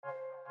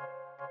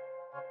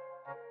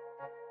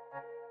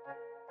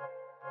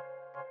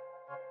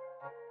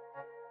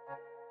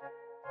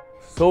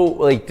So,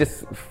 like,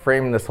 just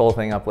frame this whole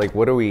thing up. Like,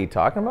 what are we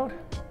talking about?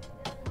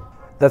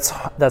 That's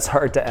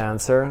hard to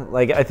answer.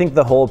 Like, I think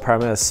the whole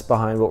premise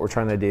behind what we're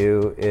trying to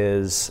do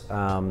is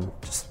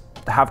just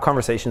have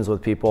conversations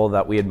with people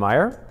that we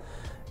admire,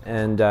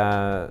 and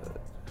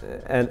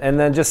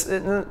then just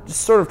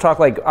sort of talk.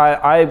 Like,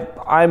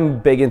 I'm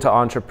big into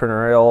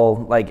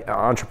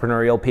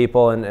entrepreneurial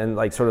people and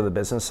like sort of the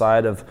business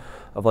side of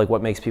like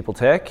what makes people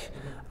tick.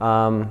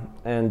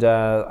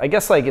 I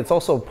guess like it's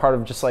also part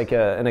of just like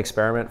an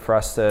experiment for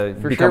us to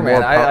For become sure,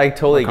 man. more I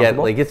totally get,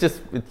 comfortable. like, it's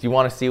just, you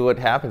want to see what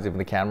happens if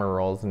the camera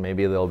rolls, and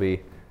maybe there'll be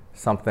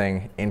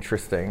something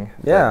interesting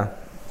that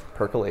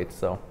percolates.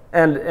 So,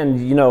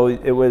 and you know,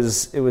 it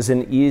was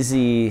an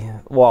easy,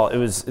 well,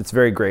 it's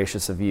very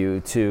gracious of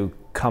you to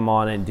come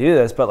on and do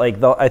this, but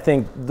like I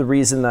think the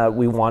reason that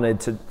we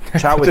wanted to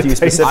chat with you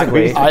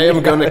specifically I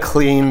am going to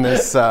clean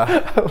this up.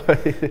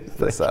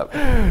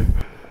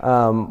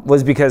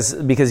 Was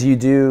because you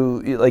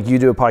do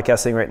a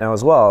podcast thing right now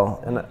as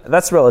well, and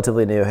that's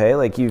relatively new. Hey,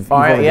 like you've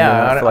only been doing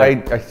that for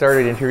like, I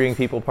started interviewing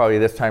people probably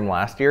this time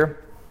last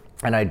year,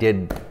 and I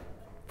did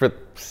for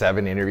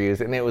 7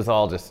 interviews, and it was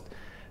all just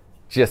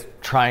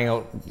trying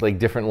out like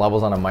different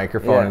levels on a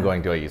microphone and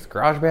going, do I use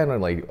GarageBand?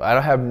 And like, I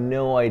don't have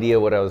no idea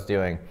what I was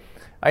doing.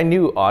 I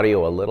knew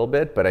audio a little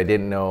bit, but I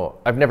didn't know.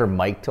 I've never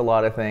mic'd a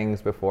lot of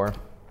things before,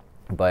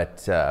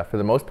 but for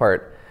the most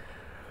part,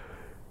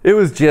 it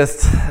was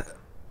just.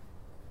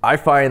 I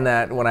find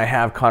that when I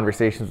have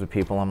conversations with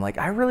people, I'm like,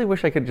 I really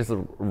wish I could just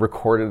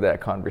recorded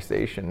that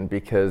conversation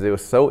because it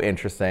was so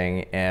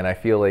interesting, and I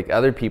feel like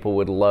other people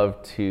would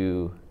love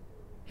to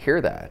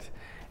hear that.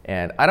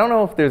 And I don't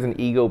know if there's an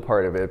ego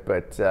part of it,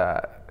 but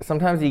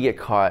sometimes you get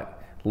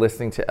caught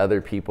listening to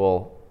other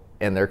people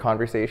and their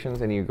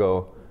conversations, and you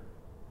go,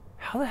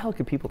 how the hell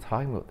could people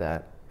talk about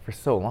that for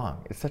so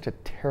long? It's such a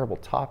terrible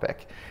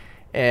topic.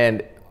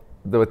 And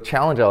the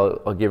challenge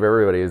I'll give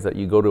everybody is that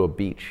you go to a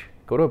beach.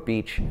 Go to a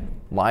beach,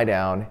 lie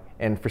down,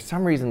 and for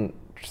some reason,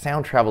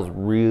 sound travels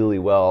really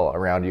well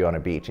around you on a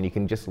beach, and you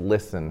can just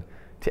listen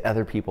to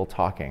other people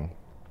talking.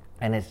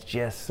 And it's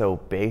just so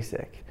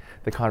basic.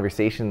 The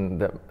conversation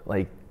that,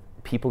 like,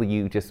 people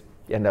you just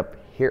end up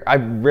hear. I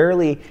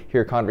rarely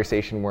hear a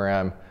conversation where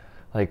I'm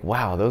like,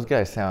 wow, those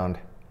guys sound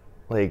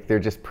like they're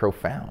just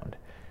profound.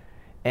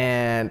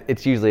 And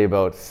it's usually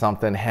about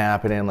something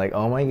happening, like,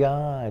 oh my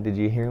God, did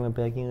you hear what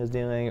Becky was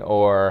doing?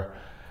 Or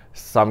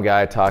some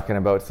guy talking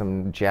about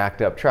some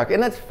jacked up truck,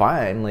 and that's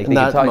fine. Like, and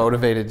that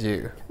motivated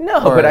you?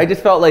 No, but I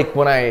just felt like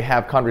when I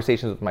have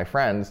conversations with my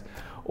friends,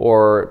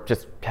 or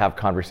just have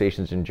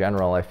conversations in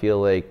general, I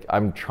feel like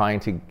I'm trying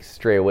to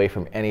stray away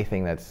from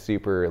anything that's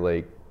super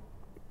like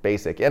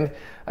basic. And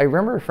I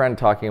remember a friend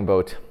talking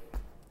about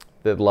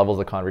the levels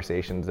of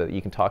conversations that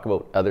you can talk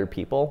about other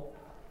people,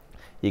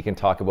 you can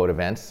talk about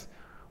events,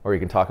 or you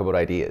can talk about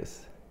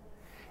ideas.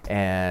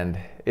 And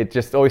it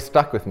just always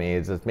stuck with me,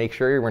 is just make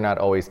sure we're not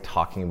always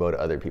talking about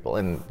other people.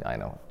 And I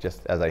know,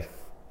 just as I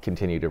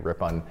continue to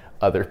rip on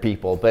other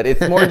people, but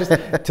it's more just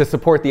to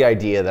support the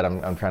idea that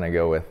I'm trying to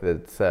go with.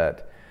 It's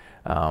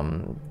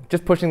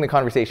just pushing the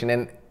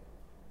conversation.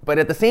 But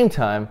at the same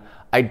time,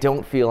 I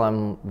don't feel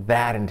I'm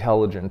that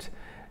intelligent.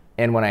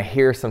 And when I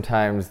hear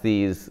sometimes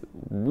these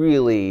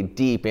really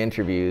deep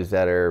interviews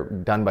that are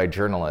done by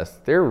journalists,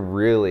 they're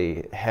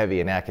really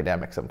heavy and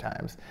academic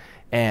sometimes.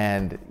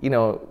 And, you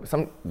know,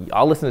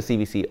 I'll listen to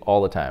CBC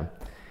all the time.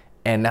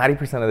 And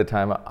 90% of the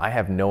time, I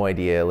have no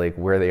idea like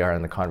where they are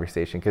in the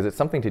conversation, because it's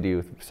something to do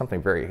with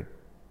something very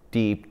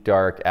deep,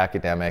 dark,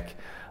 academic,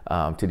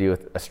 to do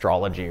with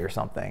astrology or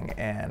something.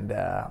 And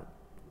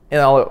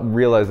I'll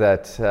realize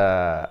that,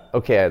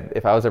 okay,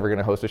 if I was ever going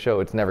to host a show,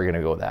 it's never going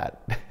to go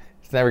that.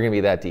 It's never going to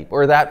be that deep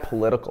or that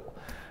political.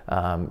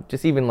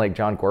 Just even like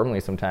John Gormley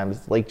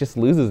sometimes like just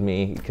loses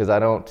me because I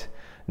don't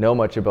know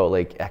much about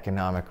like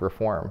economic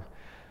reform.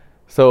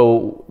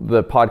 So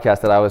the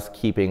podcast that I was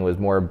keeping was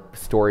more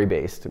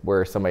story-based,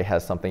 where somebody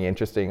has something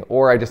interesting,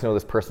 or I just know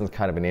this person's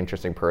kind of an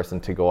interesting person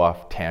to go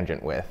off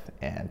tangent with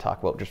and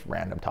talk about just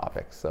random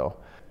topics. So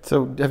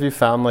have you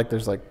found like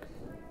there's like,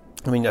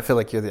 I mean, I feel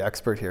like you're the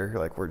expert here.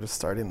 Like, we're just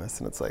starting this,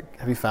 and it's like,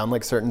 have you found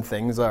like certain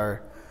things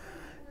are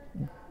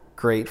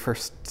great for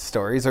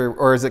stories,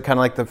 or is it kind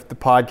of like the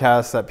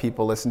podcasts that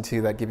people listen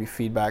to that give you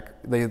feedback?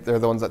 They're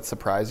the ones that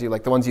surprise you,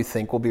 like the ones you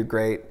think will be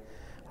great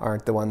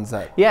aren't the ones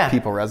that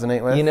people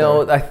resonate with? You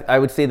know, I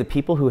would say the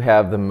people who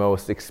have the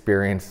most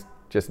experience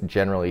just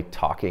generally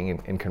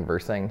talking and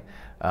conversing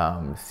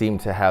seem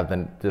to have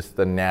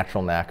the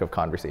natural knack of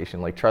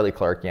conversation. Like Charlie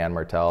Clark, Jan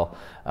Martel,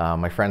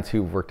 my friends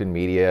who've worked in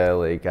media,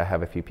 like I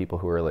have a few people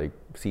who are like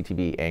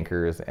CTV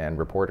anchors and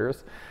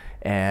reporters.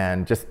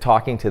 And just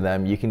talking to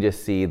them, you can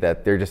just see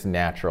that they're just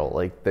natural.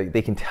 Like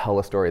they can tell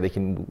a story. They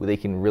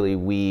can really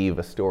weave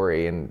a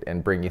story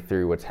and bring you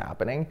through what's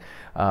happening.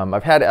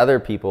 I've had other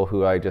people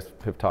who I just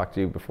have talked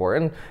to before,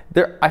 and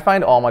I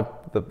find all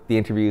the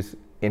interviews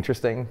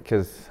interesting,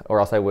 or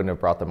else I wouldn't have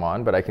brought them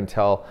on. But I can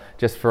tell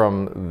just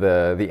from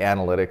the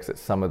analytics that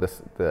some of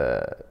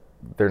the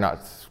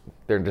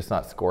they're just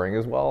not scoring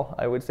as well,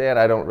 I would say, and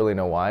I don't really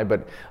know why,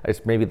 but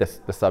it's maybe the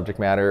subject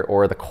matter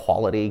or the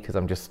quality, because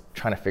I'm just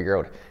trying to figure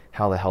out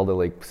how the hell to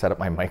like set up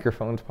my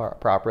microphones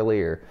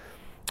properly.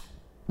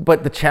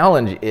 But the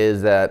challenge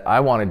is that I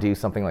want to do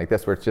something like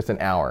this where it's just an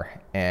hour,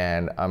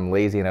 and I'm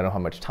lazy and I don't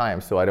have much time,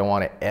 so I don't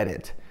want to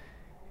edit.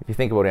 If you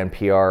think about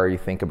NPR, you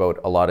think about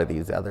a lot of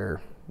these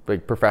other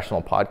like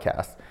professional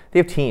podcasts, they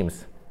have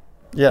teams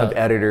of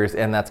editors,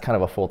 and that's kind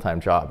of a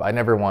full-time job. I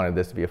never wanted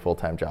this to be a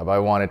full-time job. I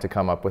wanted to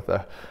come up with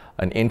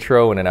an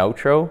intro and an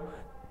outro,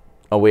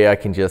 a way I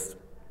can just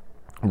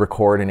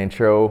record an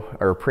intro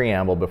or a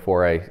preamble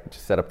before I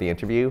just set up the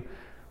interview,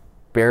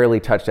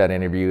 barely touch that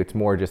interview. It's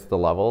more just the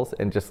levels,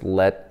 and just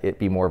let it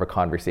be more of a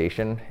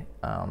conversation.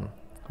 A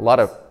lot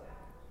of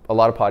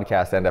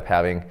podcasts end up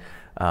having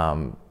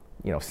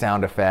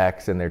sound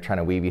effects, and they're trying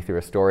to weave you through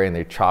a story, and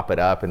they chop it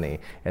up, and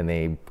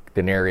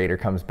the narrator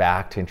comes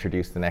back to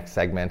introduce the next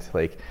segment.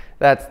 Like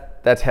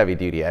that's heavy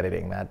duty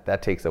editing.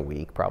 That takes a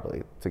week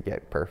probably to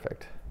get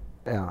perfect.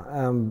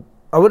 Yeah.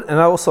 I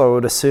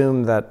would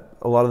assume that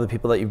a lot of the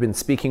people that you've been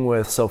speaking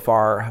with so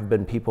far have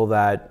been people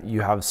that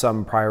you have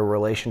some prior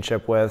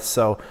relationship with.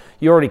 So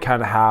you already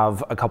kind of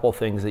have a couple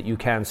things that you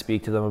can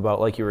speak to them about,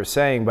 like you were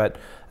saying. But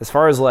as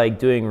far as like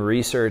doing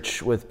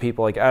research with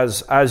people, like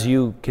as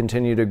you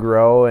continue to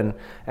grow and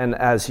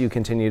as you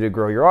continue to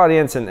grow your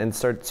audience and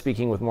start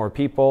speaking with more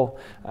people,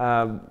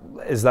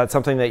 is that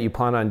something that you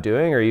plan on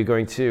doing? Or are you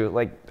going to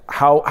like,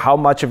 how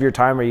much of your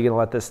time are you going to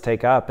let this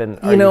take up? And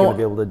are you going to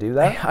be able to do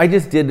that? I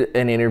just did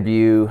an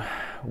interview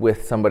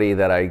with somebody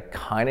that I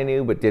kind of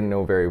knew but didn't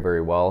know very,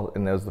 very well,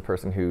 and that was the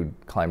person who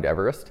climbed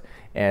Everest.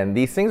 And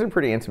these things are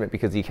pretty intimate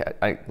because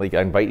I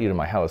invite you to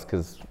my house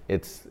because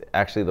it's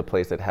actually the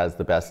place that has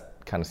the best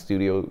kind of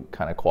studio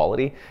kind of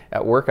quality.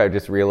 At work, I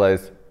just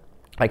realized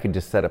I could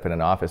just set up in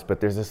an office,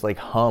 but there's this like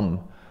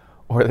hum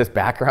or this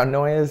background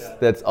noise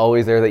that's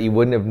always there that you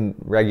wouldn't have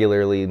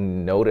regularly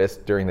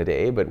noticed during the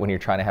day, but when you're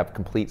trying to have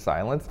complete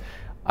silence,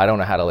 I don't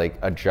know how to like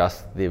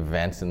adjust the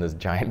vents in this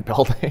giant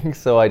building.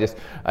 So I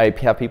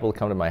have people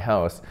come to my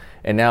house,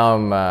 and now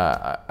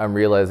I'm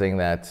realizing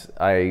that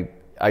I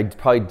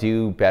probably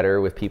do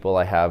better with people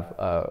I have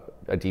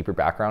a deeper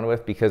background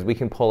with, because we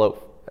can pull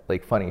out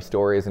like funny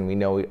stories, and we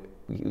know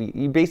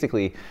you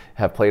basically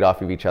have played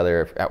off of each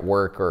other at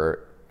work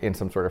or in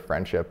some sort of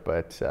friendship.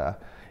 But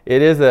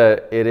it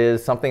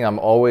is something I'm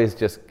always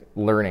just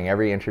learning.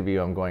 Every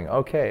interview I'm going,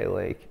 okay,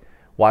 like,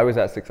 why was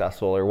that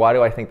successful, or why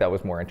do I think that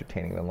was more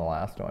entertaining than the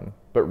last one?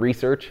 But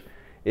research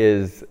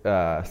is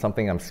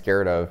something I'm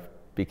scared of,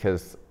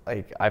 because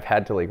like I've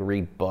had to like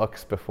read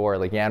books before.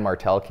 Like Yann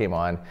Martel came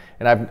on,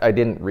 and I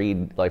didn't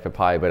read Life of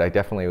Pi, but I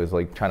definitely was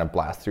like trying to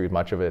blast through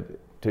much of it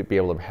to be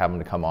able to have him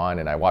to come on,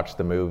 and I watched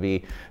the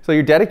movie. So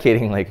you're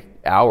dedicating like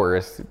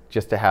hours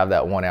just to have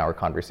that 1 hour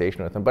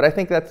conversation with him. But I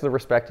think that's the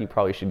respect you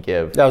probably should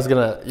give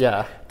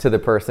to the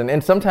person.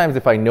 And sometimes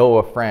if I know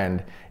a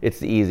friend, it's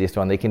the easiest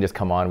one. They can just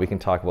come on, we can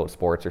talk about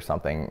sports or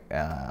something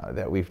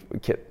that we've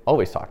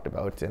always talked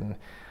about. And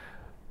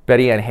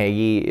Betty Ann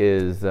Hagee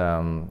is,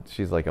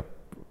 she's like a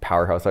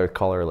powerhouse. I would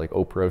call her like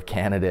Oprah of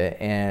Canada.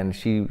 And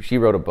she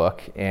wrote a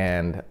book,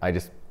 and I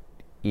just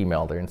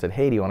emailed her and said,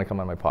 hey, do you want to come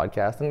on my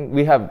podcast? And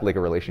we have like a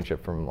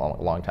relationship from a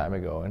long time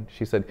ago. And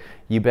she said,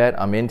 you bet,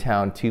 I'm in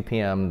town 2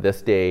 p.m.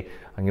 this day.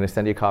 I'm going to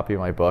send you a copy of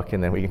my book,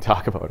 and then we can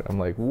talk about it. I'm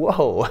like,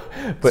 whoa.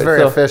 But it's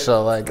very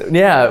official. Like,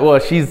 yeah, well,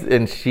 she's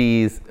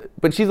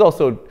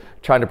also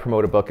trying to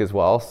promote a book as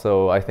well.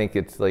 So I think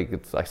it's a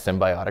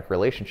symbiotic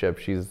relationship.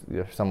 She's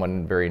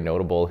someone very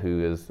notable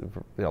who is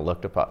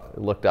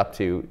looked up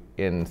to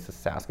in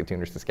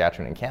Saskatoon or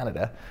Saskatchewan in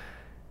Canada.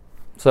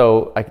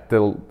 So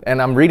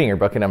and I'm reading her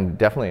book, and I'm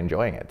definitely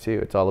enjoying it too.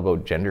 It's all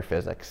about gender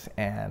physics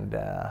and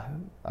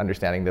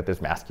understanding that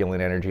there's masculine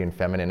energy and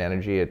feminine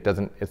energy.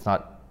 It's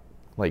not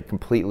like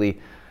completely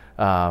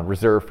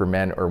reserved for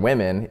men or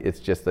women. It's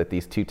just that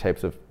these two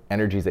types of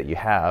energies that you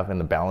have and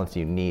the balance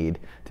you need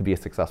to be a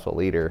successful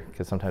leader,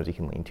 because sometimes you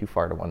can lean too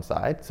far to one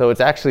side. So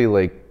it's actually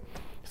like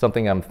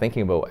something I'm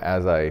thinking about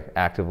as I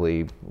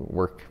actively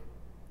work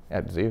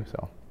at Zoo.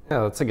 So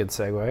yeah, that's a good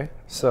segue.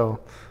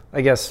 So I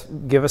guess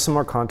give us some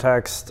more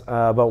context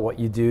about what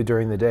you do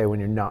during the day when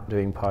you're not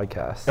doing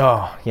podcasts.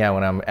 Oh, yeah,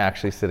 when I'm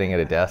actually sitting at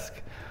a desk.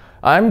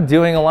 I'm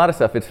doing a lot of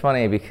stuff. It's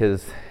funny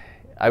because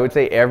I would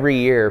say every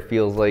year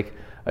feels like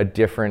a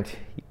different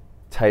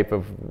type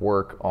of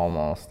work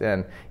almost.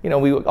 And,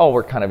 we all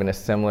work kind of in a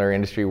similar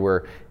industry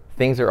where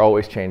things are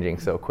always changing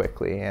so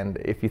quickly. And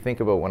if you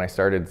think about when I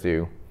started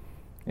Zoo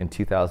in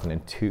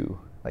 2002,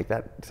 like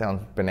that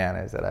sounds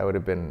bananas that I would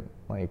have been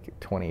like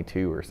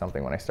 22 or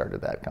something when I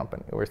started that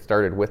company, or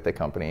started with the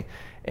company.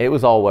 It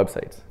was all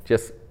websites,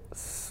 just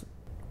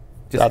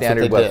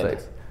standard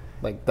websites.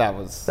 Like that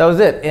was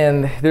it.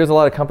 And there's a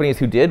lot of companies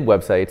who did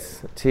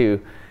websites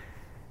too.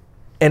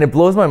 And it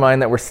blows my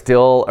mind that we're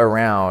still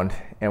around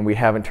and we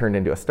haven't turned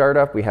into a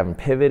startup. We haven't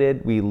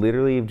pivoted. We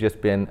literally have just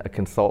been a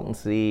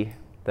consultancy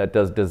that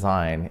does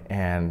design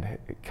and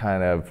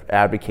kind of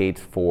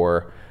advocates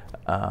for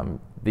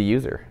the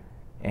user.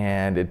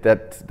 And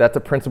that's a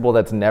principle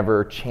that's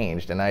never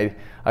changed. And I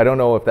don't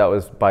know if that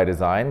was by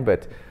design,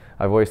 but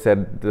I've always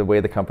said the way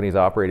the company's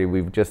operated,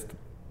 we've just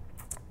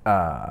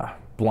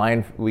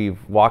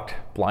we've walked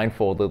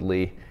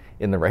blindfoldedly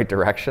in the right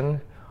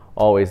direction.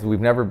 Always. We've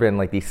never been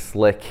like these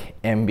slick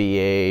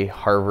MBA,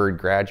 Harvard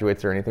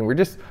graduates or anything. We're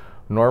just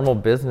normal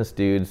business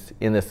dudes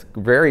in this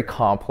very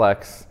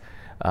complex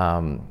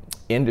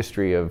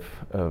industry of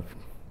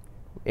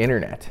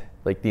internet,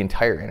 like the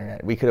entire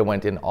internet. We could have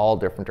went in all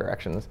different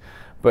directions,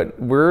 but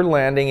we're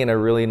landing in a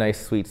really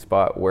nice sweet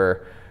spot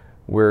where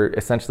we're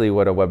essentially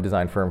what a web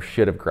design firm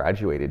should have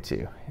graduated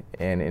to,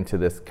 and into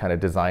this kind of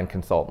design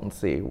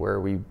consultancy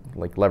where we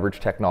like leverage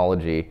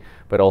technology,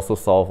 but also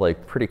solve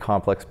like pretty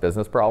complex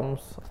business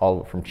problems,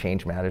 all from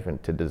change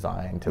management to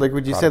design to like,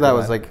 would you say that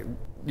was like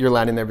you're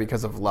landing there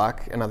because of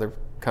luck and other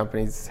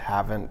companies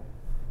haven't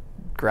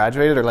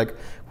graduated, or like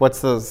what's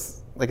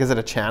those, like, is it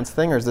a chance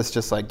thing, or is this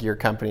just like your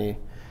company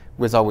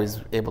was always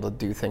able to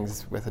do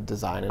things with a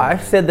design?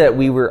 I've said that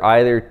we were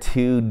either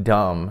too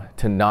dumb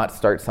to not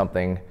start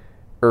something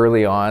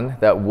early on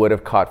that would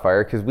have caught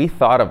fire, because we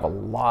thought of a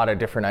lot of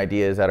different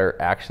ideas that are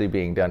actually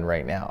being done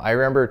right now. I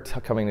remember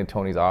coming to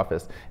Tony's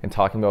office and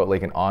talking about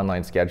like an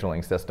online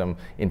scheduling system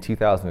in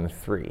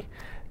 2003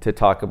 to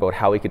talk about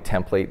how we could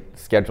template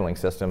scheduling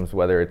systems,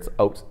 whether it's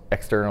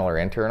external or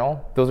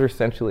internal. Those are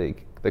essentially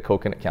the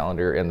Coconut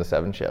Calendar and the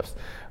 7 Shifts.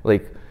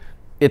 Like,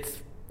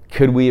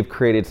 could we have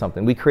created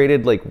something? We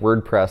created like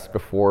WordPress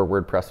before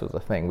WordPress was a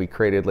thing. We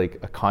created like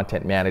a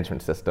content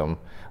management system.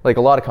 Like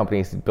a lot of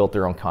companies built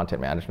their own content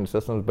management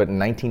systems, but in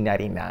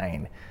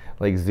 1999,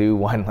 like Zoo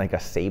won like a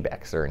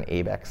SABEX or an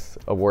ABEX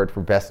award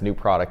for best new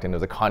product, and it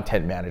was a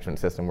content management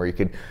system where you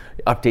could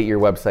update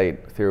your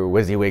website through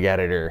a WYSIWYG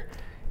editor.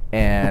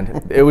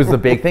 And it was the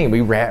big thing.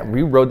 We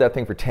rode that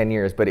thing for 10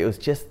 years, but it was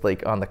just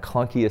like on the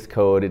clunkiest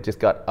code. It just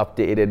got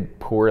updated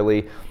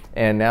poorly.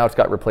 And now it's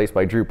got replaced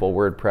by Drupal,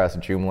 WordPress,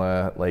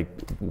 Joomla, like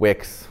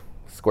Wix,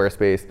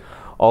 Squarespace,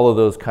 all of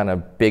those kind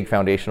of big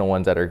foundational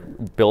ones that are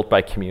built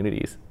by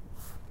communities.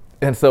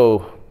 And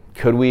so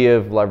could we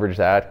have leveraged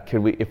that?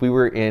 If we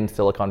were in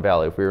Silicon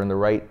Valley, if we were in the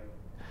right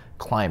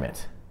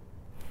climate,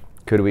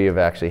 could we have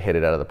actually hit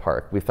it out of the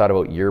park? We thought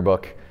about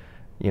yearbook,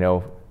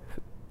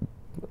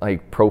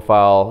 like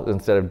profile.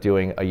 Instead of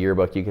doing a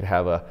yearbook, you could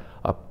have a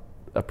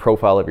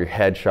profile of your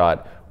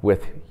headshot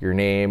with your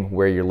name,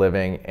 where you're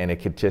living, and it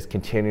could just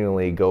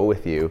continually go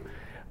with you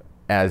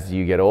as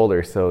you get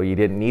older. So you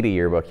didn't need a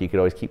yearbook. You could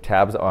always keep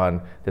tabs on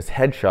this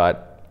headshot.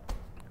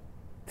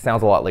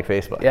 Sounds a lot like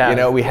Facebook.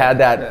 Yeah. We had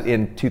that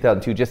in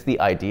 2002, just the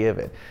idea of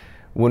it.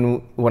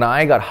 When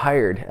I got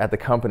hired at the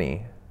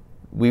company,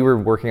 we were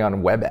working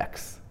on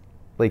WebEx,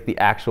 like the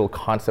actual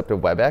concept of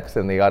WebEx,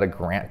 and they got a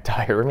grant to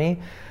hire me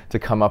to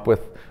come up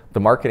with the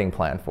marketing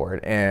plan for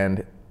it.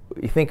 And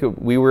you think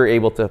we were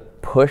able to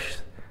push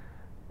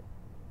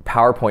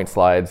PowerPoint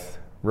slides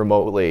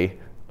remotely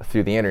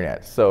through the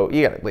internet. So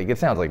it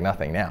sounds like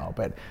nothing now,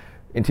 but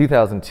in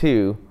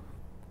 2002,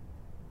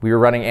 we were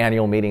running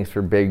annual meetings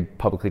for big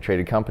publicly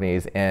traded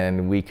companies,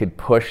 and we could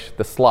push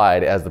the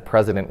slide as the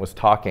president was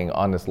talking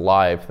on this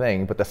live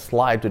thing, but the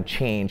slides would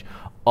change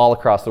all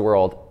across the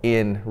world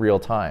in real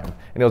time.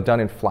 And it was done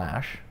in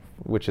Flash,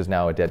 which is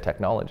now a dead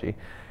technology.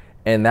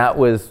 And that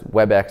was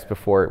WebEx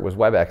before it was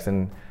WebEx.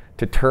 And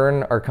to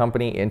turn our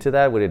company into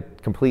that would have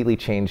completely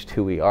changed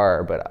who we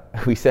are. But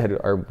we said,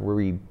 were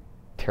we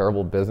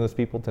terrible business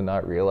people to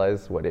not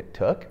realize what it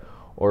took?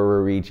 Or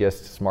were we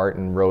just smart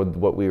and rode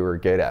what we were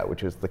good at,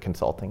 which was the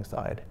consulting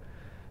side?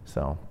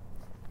 So,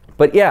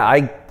 but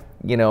yeah,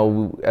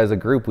 as a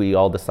group, we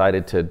all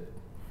decided to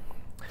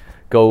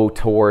go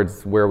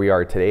towards where we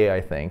are today,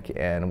 I think.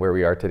 And where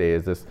we are today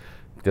is this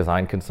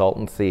design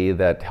consultancy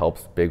that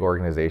helps big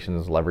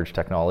organizations leverage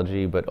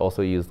technology, but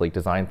also use like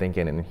design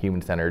thinking and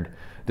human-centered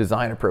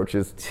design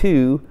approaches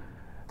to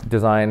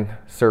design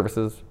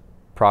services,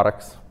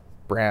 products,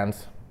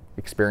 brands,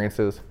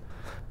 experiences.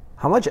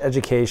 How much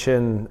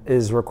education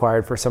is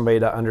required for somebody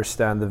to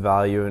understand the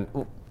value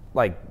and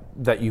like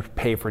that you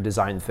pay for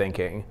design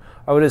thinking?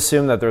 I would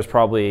assume that there was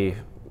probably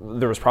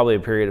a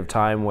period of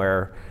time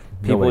where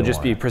people would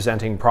just be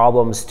presenting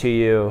problems to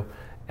you,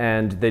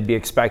 and they'd be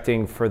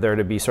expecting for there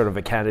to be sort of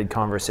a candid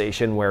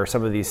conversation where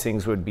some of these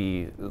things would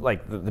be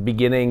like the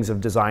beginnings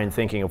of design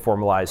thinking, a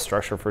formalized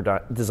structure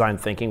for design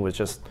thinking was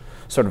just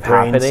sort of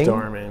happening.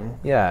 Brainstorming.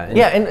 Yeah.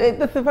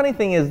 And the funny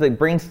thing is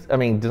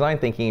that design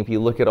thinking, if you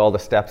look at all the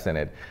steps in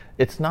it,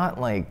 it's not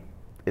like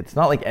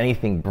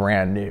anything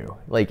brand new.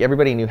 Like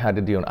everybody knew how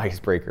to do an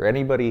icebreaker.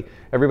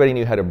 Everybody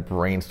knew how to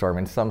brainstorm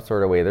in some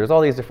sort of way. There's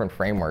all these different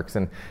frameworks,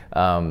 and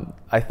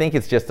I think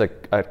it's just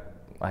a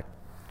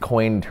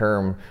coined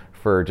term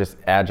for just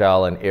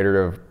agile and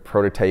iterative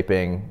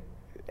prototyping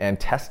and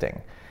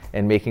testing,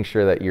 and making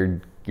sure that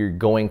you're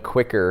going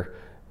quicker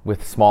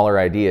with smaller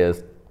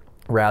ideas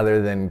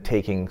rather than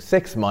taking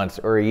 6 months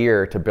or a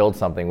year to build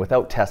something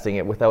without testing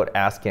it, without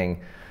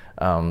asking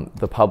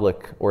the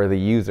public or the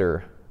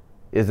user,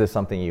 is this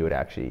something you would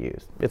actually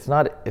use? It's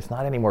not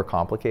any more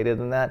complicated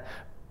than that.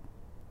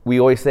 We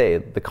always say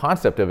the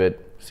concept of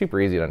it super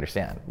easy to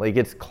understand. Like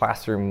it's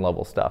classroom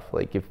level stuff.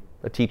 Like if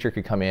a teacher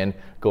could come in,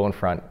 go in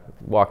front,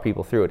 walk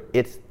people through it,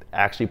 it's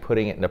actually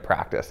putting it into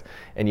practice.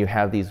 And you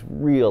have these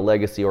real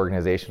legacy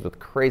organizations with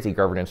crazy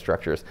governance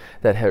structures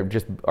that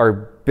are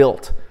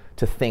built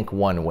to think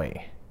one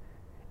way.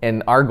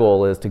 And our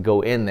goal is to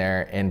go in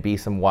there and be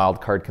some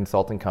wild card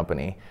consulting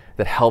company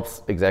that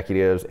helps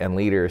executives and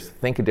leaders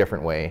think a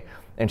different way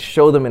and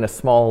show them in a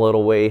small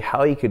little way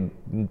how you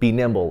could be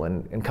nimble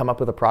and come up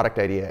with a product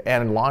idea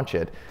and launch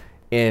it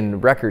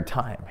in record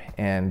time.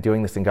 And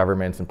doing this in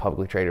governments and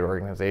publicly traded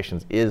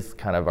organizations is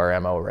kind of our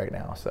MO right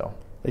now. So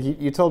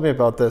you told me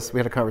about this. We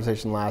had a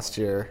conversation last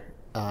year,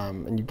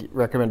 and you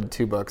recommended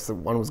 2 books.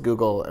 One was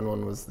Google, and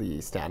one was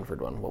the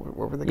Stanford one. What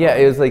were they called? Yeah,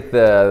 it was like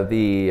the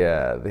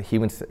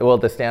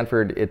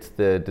Stanford. It's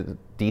the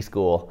D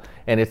School,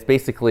 and it's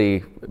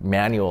basically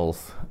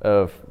manuals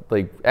of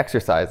like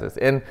exercises.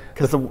 And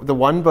because the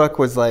one book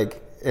was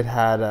like it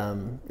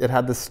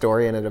had this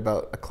story in it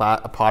about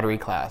a pottery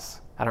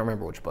class. I don't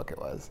remember which book it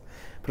was.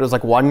 But it was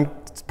like one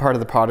part of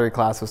the pottery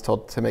class was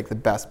told to make the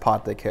best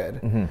pot they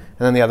could, and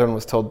then the other one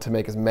was told to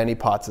make as many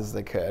pots as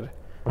they could,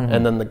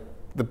 and then the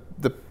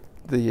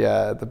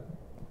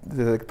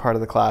part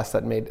of the class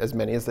that made as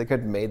many as they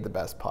could made the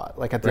best pot,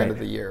 like at the end of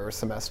the year or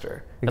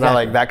semester. Exactly. And I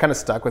like that kind of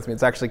stuck with me.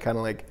 It's actually kind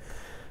of like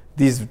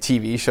these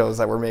TV shows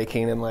that we're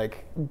making, and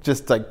like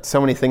just like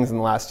so many things in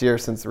the last year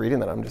since reading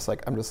that. I'm just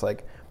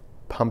like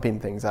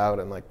pumping things out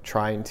and like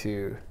trying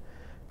to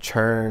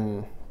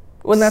churn.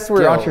 Well, and that's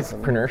where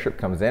entrepreneurship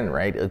comes in,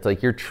 right? It's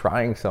like you're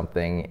trying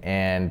something,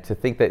 and to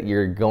think that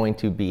you're going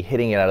to be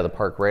hitting it out of the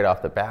park right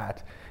off the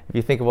bat. If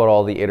you think about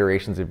all the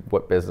iterations of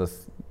what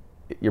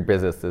your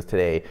business is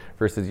today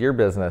versus your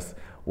business,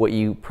 what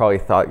you probably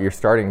thought you're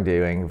starting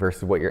doing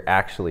versus what you're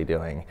actually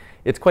doing,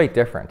 it's quite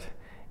different.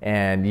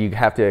 And you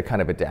have to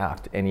kind of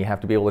adapt, and you have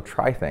to be able to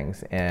try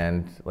things.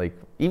 And like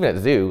even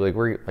at Zoo, like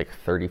we're like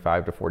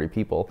 35 to 40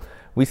 people,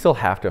 we still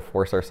have to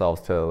force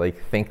ourselves to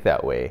like think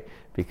that way.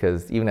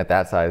 Because even at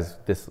that size,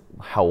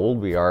 how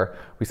old we are,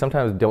 we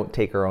sometimes don't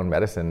take our own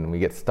medicine and we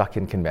get stuck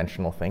in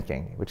conventional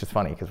thinking, which is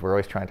funny because we're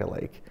always trying to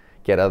like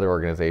get other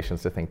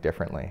organizations to think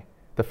differently.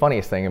 The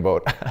funniest thing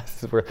about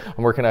us is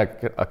I'm working on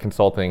a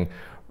consulting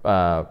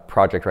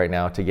project right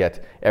now to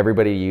get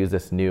everybody to use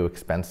this new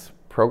expense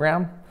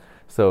program.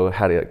 So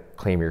how to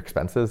claim your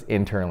expenses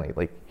internally,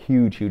 like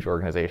huge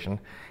organization.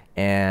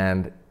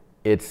 And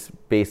it's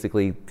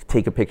basically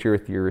take a picture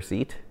with your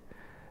receipt.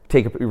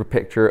 Take a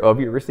picture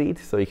of your receipt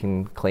so you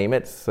can claim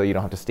it, so you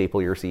don't have to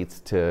staple your receipts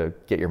to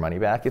get your money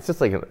back. It's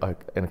just like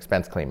an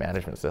expense claim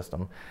management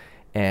system.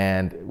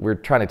 And we're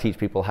trying to teach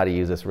people how to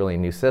use this really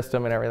new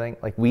system and everything.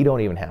 Like we don't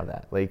even have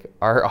that. Like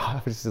our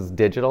office is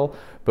digital,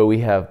 but we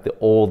have the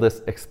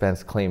oldest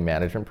expense claim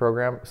management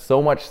program,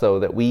 so much so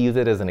that we use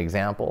it as an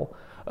example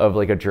of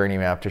like a journey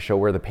map to show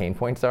where the pain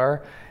points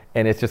are.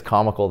 And it's just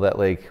comical that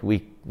like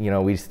we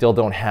still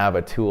don't have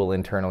a tool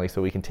internally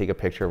so we can take a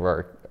picture of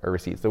our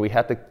receipts. So we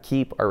have to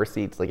keep our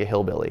receipts like a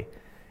hillbilly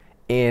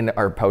in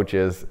our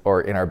pouches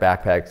or in our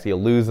backpacks. You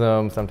lose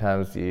them.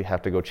 Sometimes you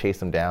have to go chase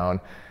them down.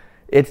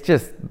 It's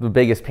just the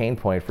biggest pain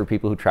point for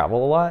people who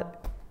travel a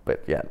lot.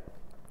 But yeah,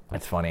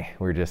 it's funny.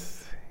 We're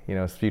just,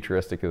 as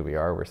futuristic as we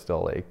are, we're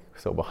still like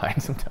so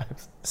behind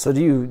sometimes. So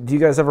do you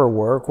guys ever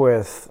work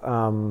with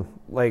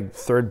like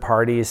third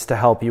parties to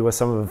help you with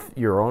some of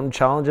your own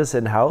challenges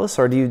in-house,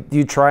 or do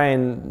you try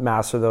and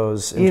master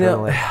those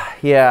internally?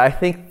 Yeah, I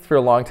think for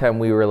a long time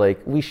we were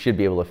like, we should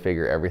be able to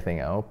figure everything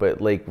out.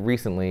 But like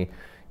recently,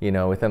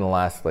 within the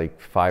last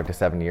like 5 to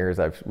 7 years,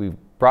 we've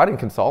brought in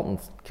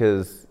consultants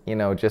because,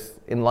 just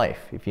in life,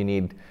 if you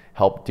need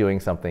help doing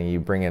something, you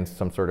bring in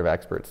some sort of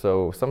expert.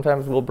 So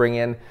sometimes we'll bring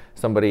in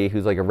somebody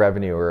who's like a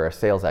revenue or a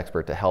sales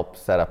expert to help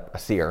set up a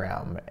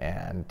CRM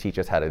and teach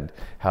us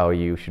how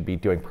you should be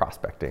doing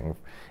prospecting.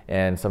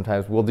 And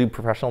sometimes we'll do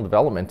professional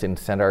development and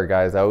send our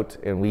guys out,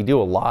 and we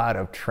do a lot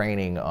of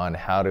training on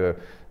how to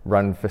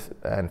run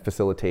and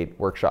facilitate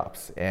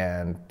workshops.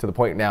 And to the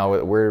point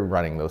now we're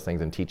running those things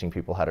and teaching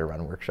people how to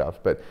run workshops,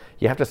 but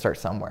you have to start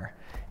somewhere.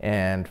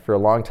 And for a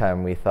long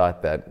time, we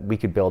thought that we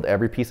could build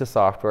every piece of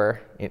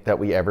software that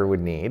we ever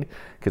would need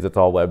because it's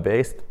all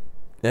web-based.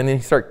 And then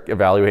you start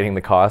evaluating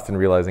the cost and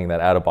realizing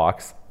that out of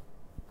box,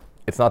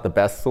 it's not the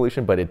best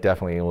solution, but it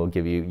definitely will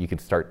give you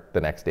could start the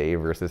next day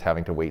versus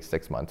having to wait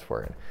 6 months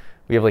for it.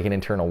 We have like an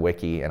internal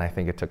wiki, and I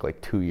think it took like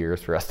 2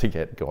 years for us to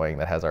get going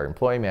that has our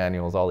employee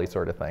manuals, all these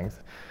sort of things.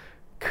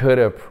 Could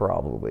have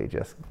probably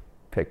just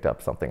picked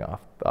up something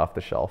off the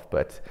shelf,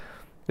 but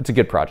it's a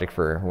good project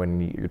for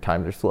when your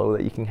times are slow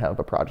that you can have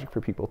a project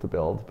for people to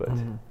build. But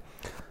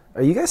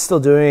Are you guys still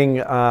doing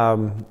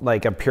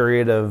like a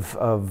period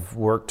of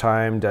work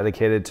time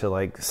dedicated to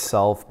like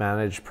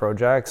self-managed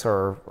projects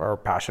or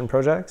passion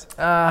projects?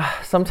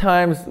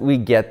 Sometimes we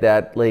get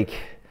that. Like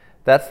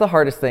that's the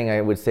hardest thing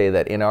I would say,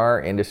 that in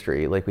our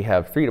industry, like we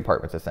have 3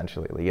 departments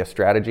essentially. Like you have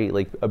strategy,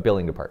 like a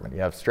billing department.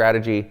 You have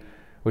strategy,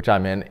 which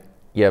I'm in.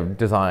 You have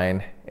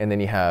design, and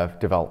then you have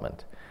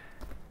development.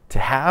 To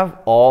have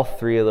all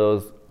 3 of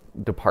those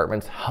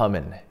departments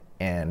humming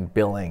and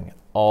billing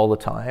all the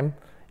time,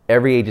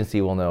 every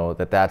agency will know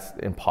that that's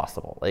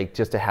impossible. Like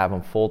just to have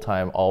them full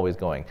time, always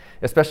going,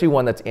 especially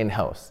one that's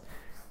in-house.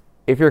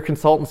 If you're a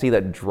consultancy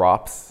that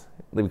drops,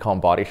 we call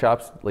them body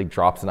shops, like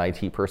drops an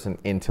IT person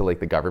into like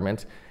the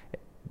government,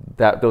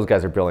 that those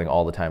guys are billing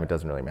all the time. It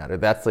doesn't really matter.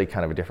 That's like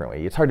kind of a different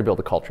way. It's hard to build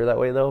a culture that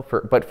way though.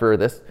 But for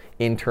this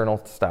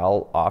internal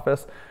style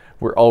office,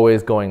 we're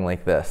always going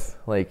like this.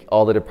 Like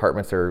all the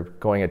departments are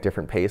going at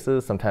different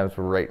paces. Sometimes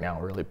we're right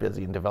now really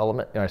busy in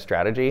development in our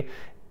strategy,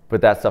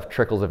 but that stuff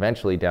trickles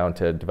eventually down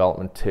to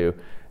development too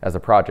as a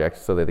project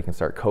so that they can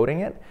start coding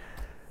it.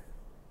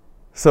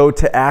 So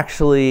to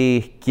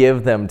actually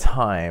give them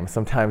time,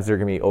 sometimes they're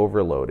gonna be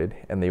overloaded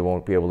and they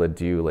won't be able to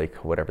do like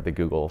whatever the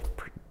Google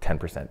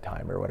 10%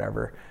 time or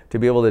whatever. To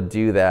be able to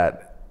do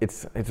that,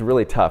 it's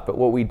really tough. But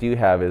what we do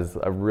have is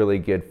a really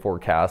good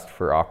forecast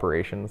for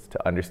operations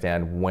to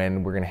understand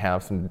when we're gonna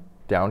have some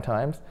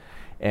downtimes.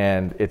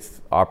 And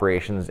it's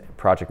operations,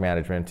 project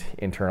management,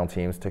 internal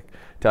teams to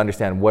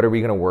understand what are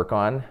we gonna work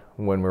on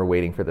when we're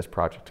waiting for this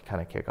project to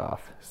kind of kick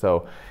off.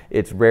 So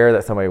it's rare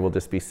that somebody will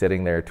just be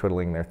sitting there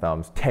twiddling their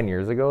thumbs. 10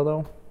 years ago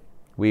though,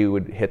 we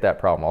would hit that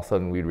problem. All of a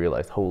sudden we'd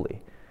realize,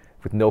 holy,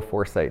 with no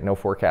foresight, no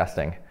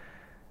forecasting,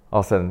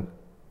 all of a sudden,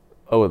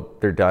 oh,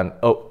 they're done.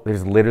 Oh,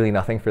 there's literally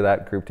nothing for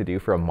that group to do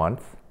for a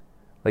month.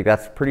 Like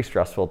that's pretty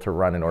stressful to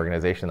run an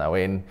organization that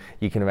way. And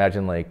you can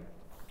imagine like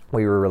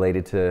we were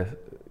related to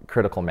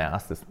Critical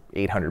Mass, this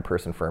 800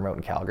 person firm out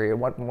in Calgary at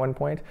one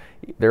point.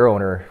 Their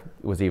owner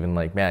was even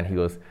like, man, he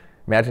goes,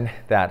 imagine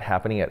that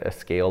happening at a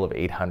scale of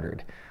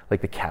 800,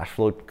 like the cash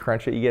flow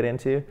crunch that you get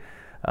into.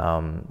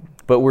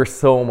 But we're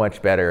so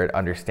much better at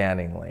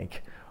understanding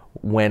like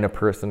when a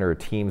person or a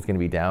team is going to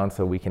be down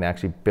so we can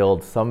actually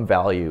build some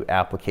value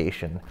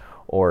application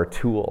or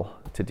tool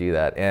to do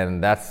that.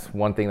 And that's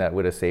one thing that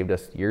would have saved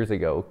us years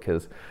ago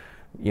because,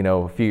 you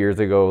know, a few years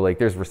ago, like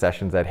there's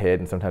recessions that hit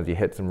and sometimes you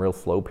hit some real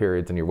slow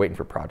periods and you're waiting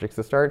for projects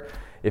to start.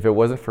 If it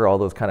wasn't for all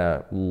those kind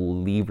of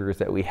levers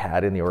that we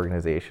had in the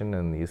organization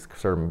and these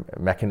sort of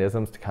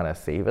mechanisms to kind of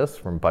save us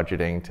from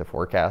budgeting to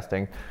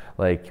forecasting,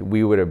 like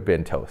we would have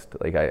been toast.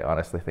 Like I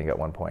honestly think at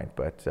one point,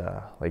 but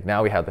like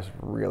now we have this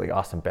really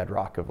awesome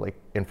bedrock of like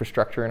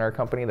infrastructure in our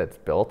company that's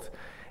built.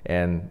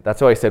 And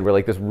that's why I said we're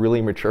like this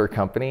really mature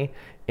company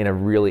in a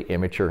really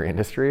immature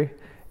industry.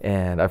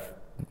 And I've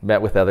met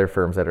with other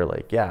firms that are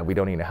like, yeah, we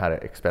don't even know how to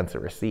expense a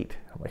receipt.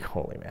 I'm like,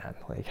 holy man,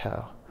 like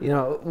how? You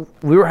know,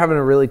 we were having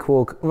a really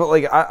cool, well,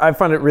 like I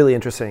find it really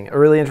interesting, a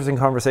really interesting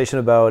conversation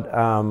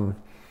about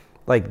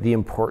like the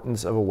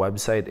importance of a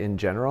website in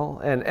general.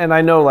 And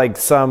I know like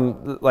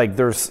some, like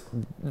there's,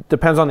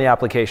 depends on the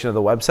application of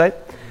the website,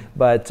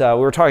 but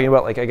we were talking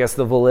about like, I guess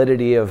the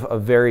validity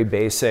of very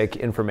basic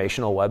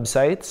informational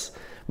websites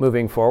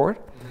moving forward.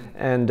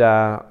 And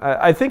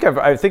I think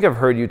I've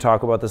heard you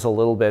talk about this a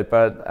little bit,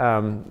 but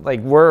like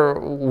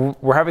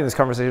we're having this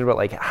conversation about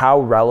like how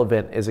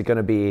relevant is it going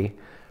to be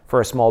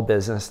for a small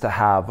business to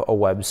have a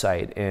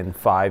website in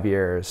 5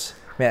 years?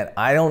 Man,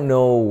 I don't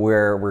know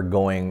where we're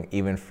going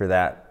even for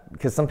that,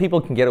 because some people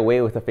can get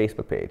away with a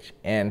Facebook page.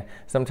 And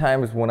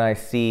sometimes when I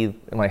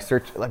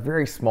search a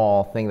very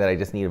small thing that I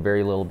just need a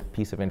very little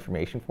piece of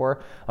information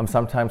for, I'm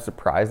sometimes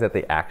surprised that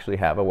they actually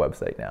have a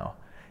website now.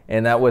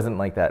 And that wasn't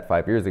like that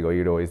 5 years ago.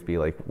 You'd always be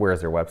like,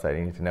 where's their website?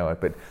 You need to know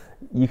it. But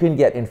you can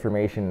get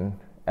information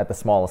at the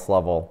smallest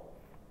level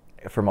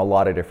from a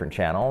lot of different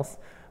channels.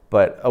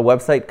 But a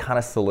website kind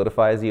of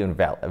solidifies you and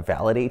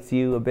validates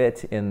you a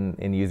bit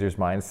in users'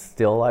 minds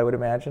still, I would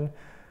imagine.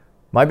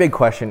 My big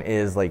question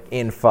is like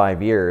in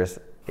 5 years,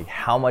 like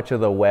how much of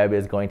the web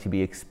is going to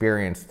be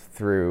experienced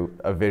through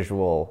a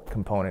visual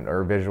component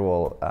or a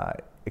visual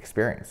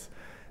experience?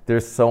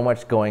 There's so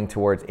much going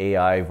towards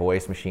AI,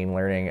 voice, machine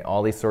learning,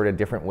 all these sort of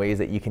different ways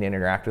that you can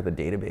interact with a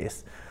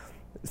database.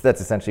 So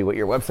that's essentially what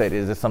your website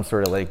is some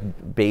sort of like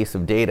base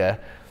of data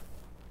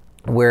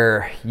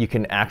where you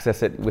can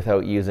access it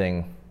without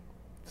using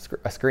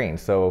a screen.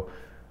 So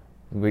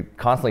we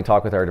constantly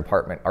talk with our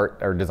department,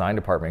 our design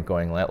department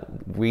going,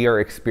 we are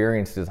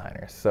experienced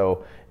designers.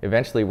 So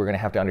eventually we're gonna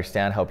have to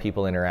understand how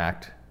people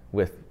interact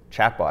with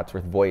chatbots,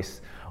 with voice,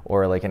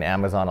 or like an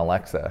Amazon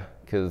Alexa,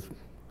 because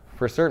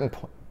for certain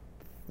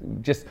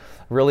just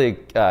really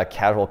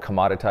casual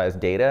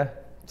commoditized data,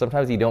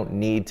 sometimes you don't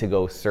need to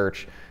go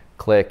search,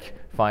 click,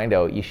 find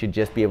out. You should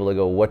just be able to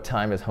go, what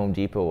time is Home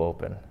Depot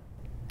open?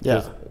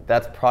 Yeah.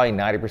 That's probably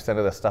 90%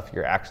 of the stuff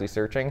you're actually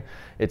searching.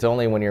 It's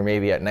only when you're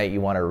maybe at night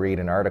you want to read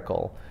an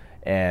article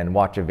and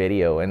watch a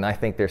video. And I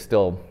think there's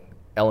still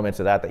elements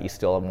of that you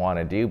still want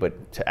to do,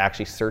 but to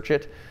actually search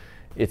it,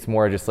 it's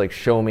more just like,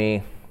 show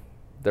me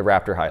the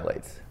Raptor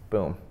highlights.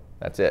 Boom,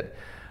 that's it.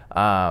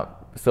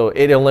 So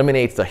it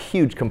eliminates a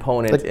huge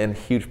component and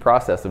huge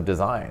process of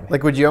design.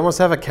 Like, would you almost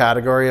have a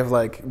category of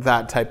like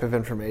that type of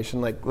information?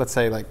 Like, let's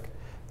say like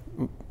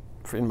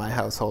in my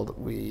household,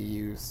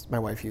 my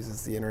wife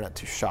uses the internet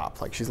to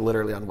shop. Like she's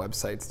literally on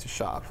websites to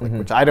shop, like,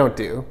 which I don't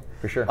do.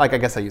 For sure. Like I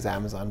guess I use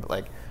Amazon, but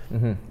like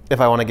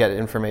if I want to get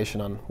information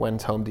on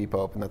when's Home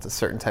Depot open, that's a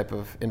certain type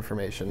of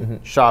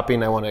information.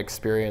 Shopping, I want to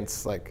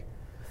experience like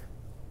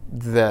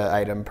the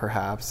item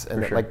perhaps,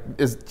 and sure. like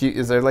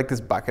is there like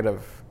this bucket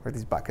of or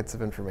these buckets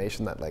of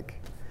information that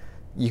like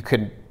you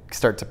could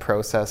start to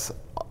process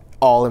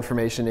all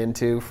information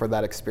into for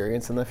that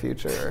experience in the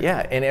future?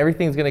 Yeah, and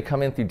everything's going to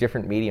come in through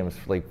different mediums.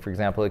 Like, for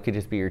example, it could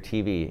just be your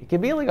TV. It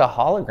could be like a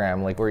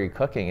hologram, like where you're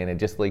cooking, and it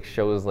just like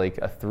shows like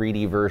a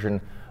 3D version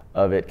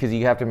of it. Because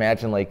you have to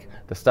imagine like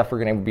the stuff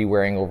we're going to be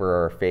wearing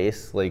over our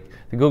face. Like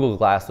the Google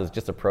Glass was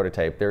just a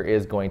prototype. There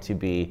is going to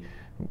be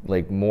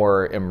like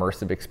more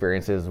immersive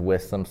experiences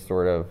with some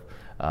sort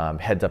of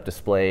heads-up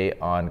display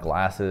on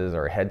glasses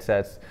or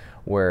headsets,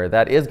 where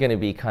that is going to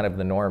be kind of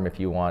the norm if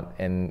you want,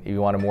 and you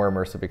want a more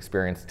immersive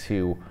experience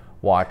to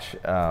watch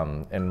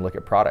and look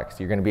at products.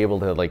 You're going to be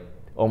able to like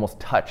almost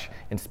touch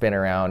and spin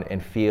around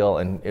and feel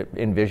and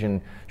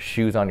envision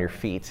shoes on your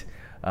feet.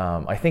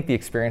 I think the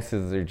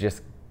experiences are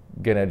just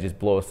going to just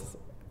blow us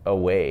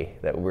away,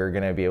 that we're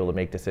going to be able to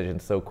make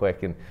decisions so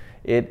quick. And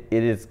it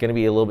is going to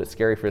be a little bit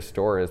scary for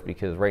stores,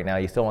 because right now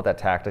you still want that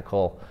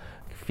tactical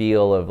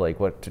feel of like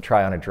what to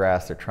try on a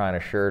dress or try on a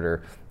shirt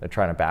or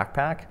try on a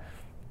backpack.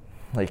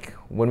 Like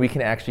when we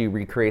can actually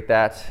recreate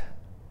that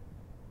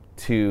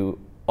to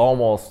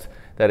almost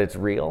that it's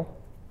real,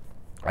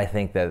 I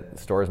think that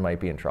stores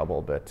might be in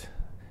trouble.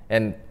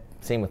 And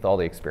same with all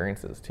the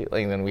experiences too.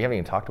 Like, and then we haven't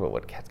even talked about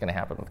what's going to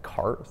happen with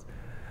cars.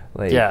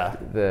 Like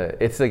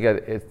it's like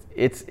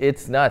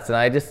it's nuts,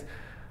 and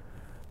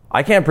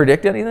I can't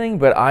predict anything,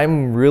 but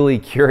I'm really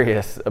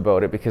curious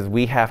about it, because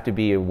we have to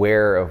be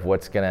aware of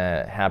what's going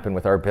to happen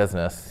with our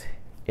business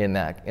in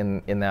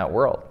that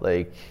world.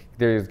 Like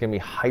there's going to be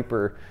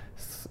hyper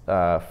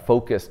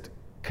focused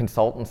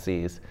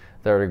consultancies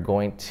that are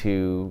going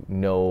to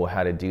know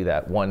how to do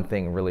that one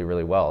thing really,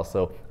 really well.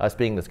 So us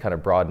being this kind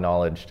of broad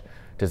knowledge,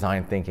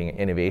 design thinking,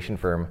 innovation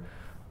firm,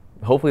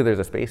 hopefully there's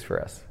a space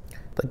for us.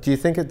 Like, do you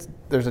think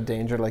there's a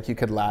danger like you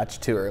could latch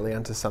too early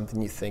onto something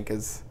you think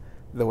is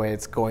the way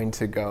it's going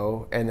to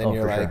go, and then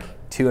you're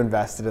like too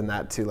invested in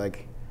that to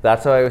like...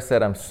 That's why I always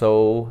said I'm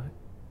so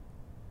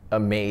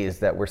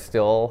amazed that we're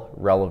still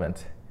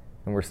relevant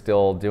and we're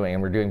still doing,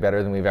 and we're doing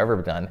better than we've ever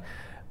done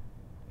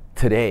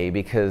today,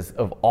 because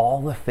of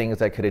all the things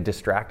that could have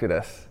distracted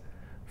us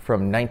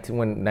from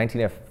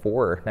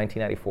 1994,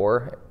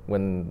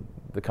 when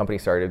the company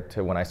started,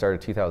 to when I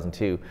started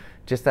 2002.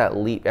 Just that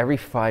leap, every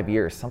 5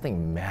 years,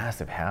 something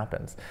massive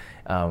happens.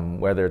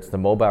 Whether it's the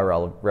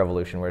mobile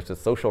revolution, whether it's the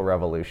social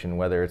revolution,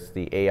 whether it's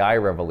the AI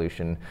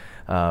revolution,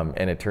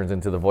 and it turns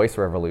into the voice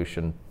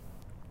revolution.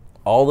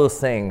 All those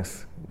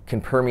things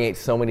can permeate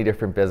so many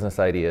different business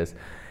ideas.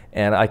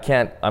 And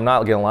I'm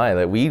not gonna lie,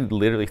 that we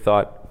literally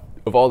thought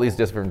of all these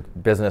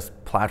different business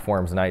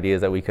platforms and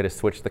ideas that we could have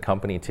switched the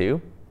company to.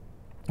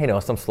 You know,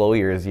 some slow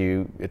years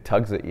it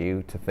tugs at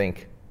you to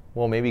think,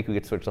 well, maybe we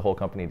could switch the whole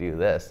company to do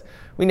this.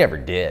 We never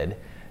did.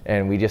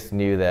 And we just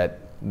knew that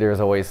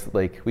there's always,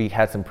 like, we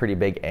had some pretty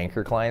big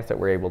anchor clients that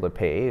were able to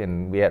pay.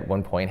 And we at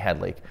one point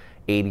had like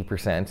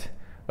 80%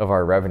 of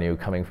our revenue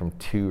coming from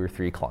 2 or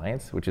 3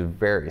 clients, which is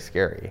very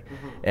scary.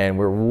 Mm-hmm. And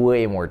we're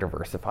way more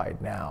diversified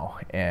now.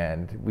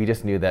 And we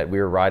just knew that we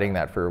were riding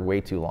that for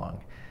way too long.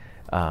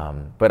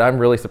 But I'm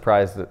really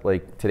surprised that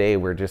like today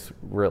we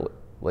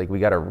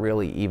got a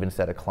really even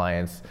set of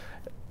clients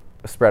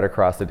spread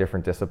across the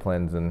different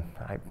disciplines. And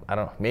I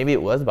don't know, maybe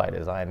it was by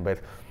design, but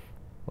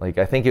like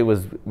I think it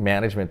was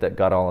management that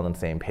got all on the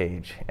same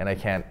page. And I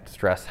can't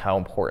stress how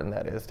important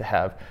that is to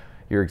have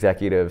your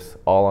executives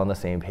all on the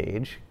same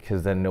page,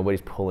 because then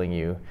nobody's pulling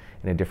you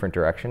in a different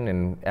direction.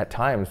 And at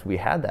times we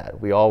had that.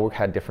 We all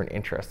had different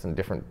interests and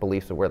different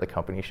beliefs of where the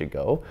company should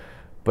go.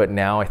 But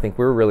now I think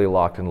we're really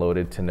locked and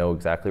loaded to know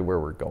exactly where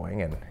we're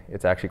going, and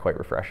it's actually quite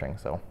refreshing.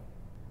 So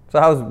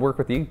how's work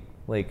with you?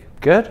 Like,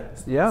 good.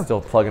 Yeah.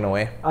 Still plugging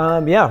away.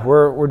 Yeah,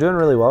 we're doing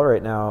really well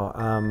right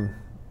now.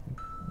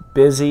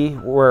 Busy.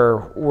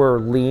 We're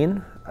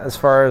lean as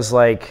far as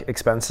like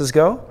expenses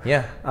go.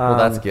 Yeah. Well,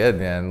 that's good,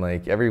 man.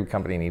 Like every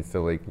company needs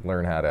to like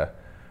learn how to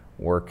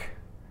work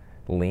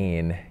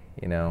lean.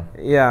 You know.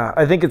 Yeah,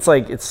 I think it's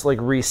like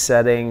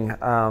resetting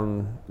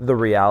the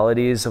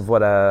realities of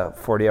what a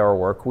 40-hour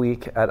work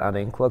week at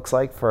Uninc looks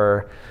like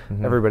for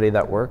everybody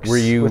that works. Were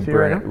you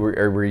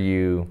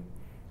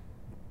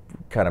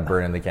kind of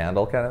burning the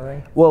candle kind of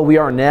thing? Well, we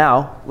are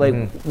now.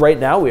 Like right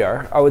now we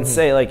are. I would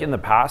say like in the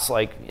past,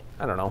 like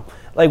I don't know,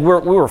 like we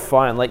were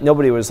fine. Like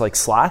nobody was like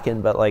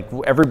slacking, but like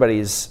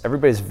everybody's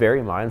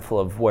very mindful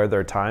of where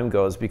their time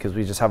goes, because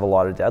we just have a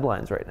lot of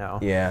deadlines right now.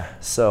 Yeah.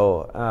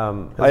 So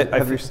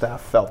have your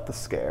staff felt the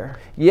scare?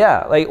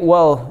 Yeah.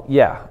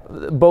 Yeah,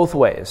 both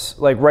ways.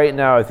 Like right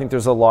now, I think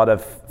there's a lot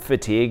of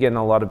fatigue and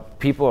a lot of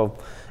people.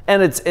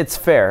 And it's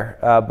fair,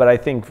 but I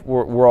think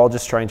we're all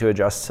just trying to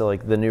adjust to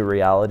like the new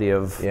reality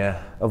of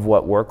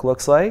what work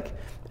looks like,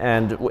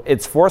 and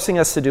it's forcing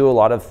us to do a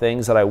lot of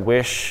things that I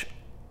wish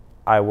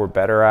I were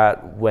better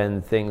at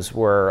when things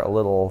were a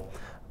little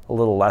a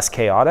little less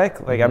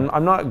chaotic. Like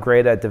I'm not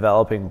great at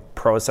developing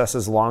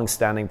processes,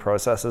 long-standing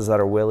processes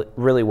that are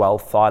really well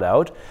thought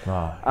out.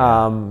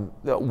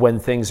 When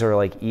things are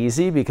like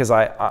easy, because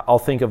I'll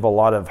think of a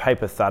lot of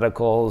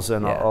hypotheticals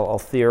and I'll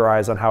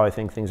theorize on how I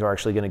think things are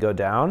actually going to go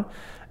down,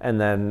 and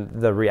then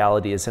the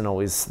reality isn't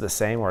always the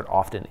same, or it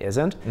often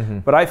isn't.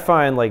 But I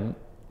find like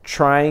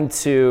trying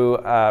to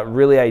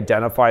really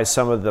identify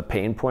some of the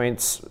pain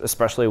points,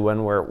 especially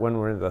when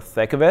we're in the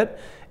thick of it,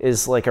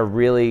 is like a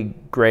really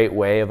great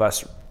way of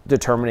us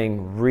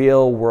determining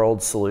real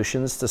world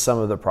solutions to some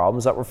of the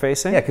problems that we're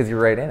facing. Yeah, because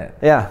you're right in it.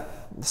 Yeah.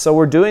 So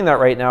we're doing that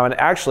right now, and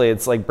actually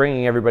it's like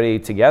bringing everybody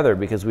together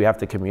because we have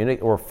to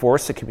communicate, or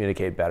forced to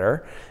communicate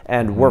better,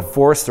 and we're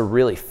forced to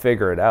really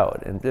figure it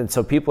out. And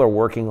so people are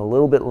working a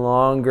little bit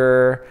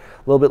longer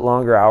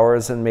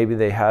hours than maybe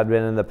they had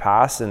been in the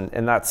past,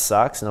 and that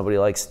sucks. Nobody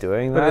likes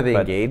doing that. But are they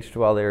engaged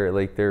while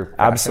they're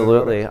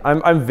absolutely?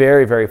 I'm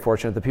very, very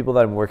fortunate. The people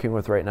that I'm working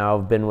with right now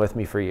have been with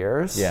me for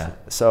years. Yeah.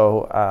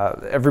 So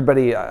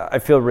everybody, I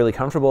feel really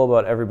comfortable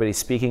about everybody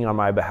speaking on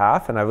my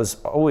behalf, and I've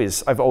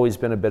always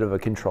been a bit of a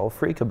control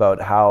freak about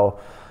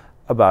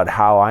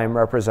how I'm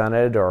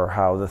represented, or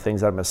how the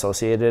things that I'm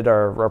associated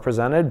are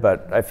represented,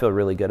 but I feel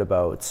really good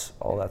about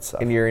all that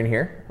stuff. And you're in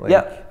here?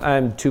 Yeah,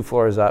 I'm 2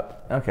 floors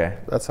up. Okay.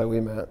 That's how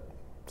we met.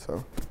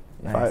 So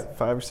Nice.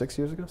 5 or 6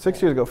 years ago?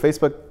 6 years ago.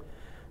 Facebook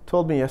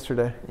told me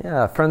yesterday.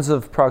 Yeah, friends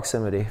of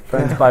proximity,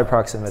 friends by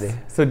proximity.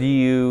 So do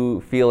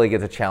you feel like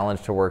it's a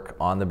challenge to work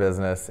on the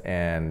business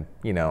and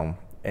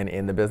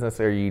in the business,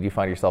 or do you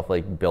find yourself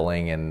like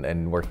billing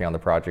and working on the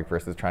project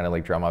versus trying to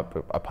like drum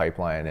up a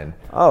pipeline? And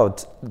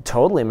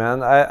Totally,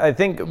 man. I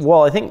think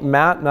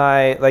Matt and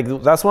I, like,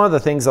 that's one of the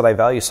things that I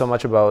value so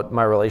much about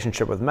my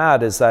relationship with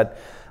Matt, is that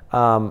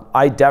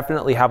I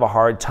definitely have a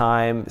hard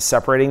time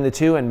separating the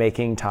two and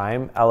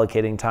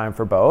allocating time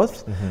for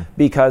both.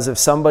 Because if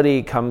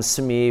somebody comes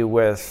to me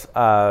with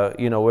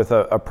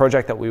a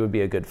project that we would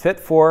be a good fit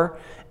for,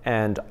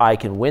 and I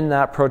can win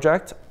that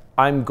project,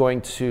 I'm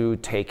going to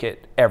take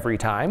it every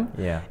time.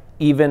 Yeah.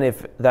 Even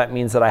if that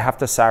means that I have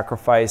to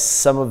sacrifice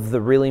some of the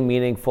really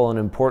meaningful and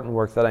important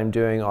work that I'm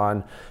doing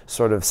on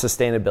sort of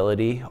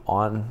sustainability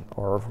on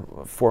or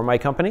for my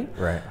company.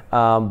 Right.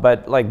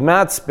 But like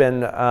Matt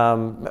and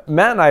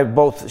I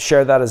both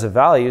share that as a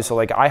value. So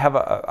like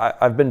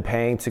I've been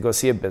paying to go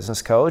see a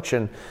business coach,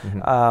 and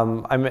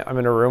I'm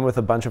in a room with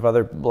a bunch of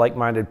other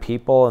like-minded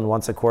people, and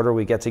once a quarter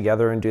we get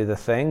together and do the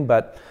thing.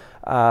 But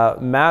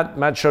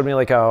Matt showed me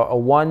like a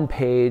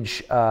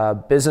one-page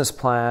business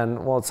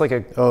plan. Well, it's like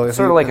a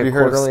quarterly.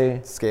 Heard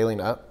of Scaling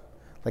Up,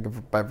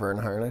 like by Vern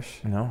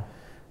Harnish? No.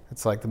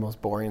 It's like the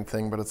most boring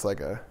thing, but it's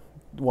like a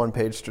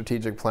one-page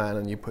strategic plan,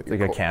 and you put your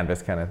like a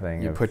canvas kind of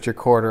thing. You put your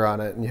quarter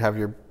on it, and you have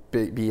your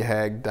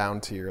BHAG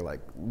down to your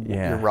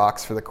your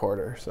rocks for the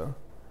quarter. So.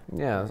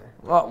 Yeah.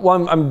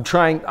 Well, I'm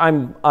trying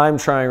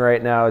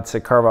right now to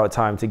carve out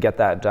time to get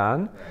that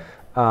done.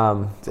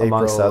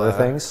 Amongst other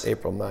things.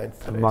 April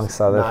 9th. Amongst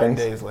other 9 things.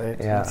 9 days late.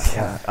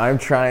 Yeah. I'm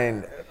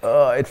trying.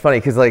 It's funny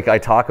because like I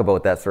talk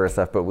about that sort of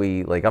stuff, but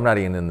I'm not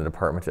even in the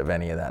department of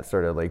any of that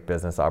sort of like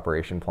business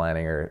operation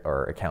planning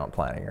or account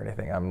planning or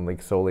anything. I'm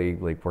like solely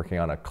like working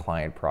on a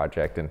client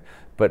project,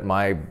 but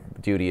my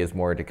duty is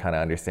more to kind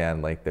of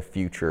understand like the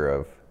future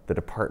of the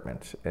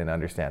department and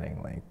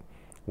understanding like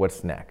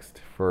what's next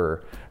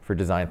for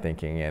design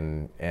thinking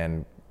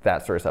and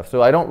that sort of stuff.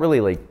 So I don't really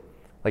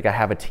like I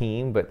have a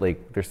team, but like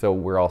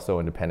we're also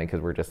independent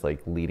because we're just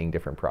like leading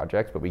different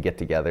projects, but we get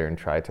together and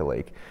try to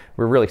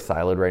we're really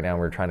siloed right now.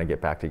 We're trying to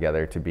get back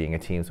together to being a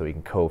team so we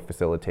can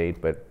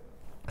co-facilitate, but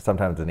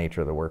sometimes the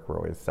nature of the work, we're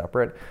always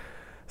separate.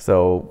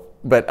 So,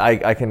 but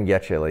I can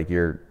get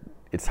you,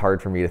 it's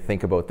hard for me to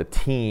think about the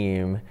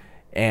team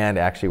and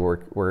actually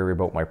worry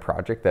about my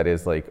project that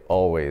is like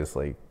always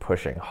like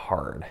pushing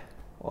hard.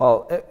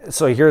 Well,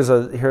 so here's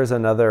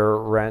another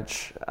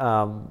wrench.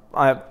 I'm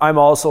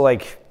also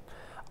like,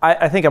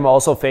 I think I'm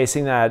also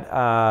facing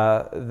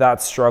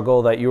that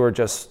struggle that you were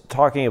just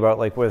talking about,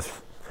 like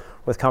with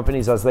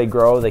companies as they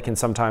grow, they can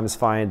sometimes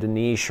find a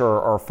niche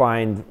or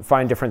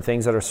find different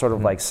things that are sort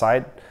of like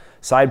side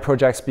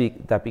projects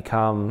that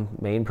become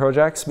main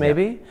projects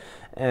maybe.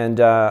 Yeah. And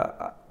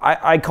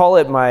I call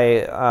it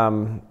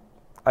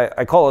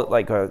I call it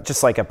like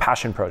just like a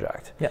passion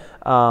project. Yeah.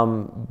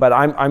 But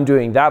I'm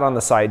doing that on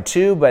the side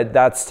too, but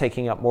that's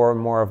taking up more and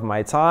more of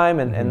my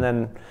time, and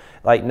then.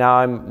 Like now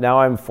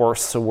I'm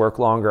forced to work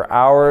longer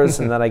hours,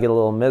 and then I get a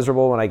little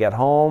miserable when I get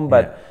home.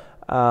 But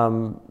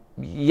and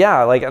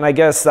I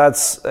guess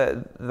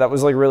that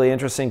was like really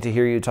interesting to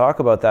hear you talk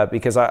about that,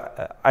 because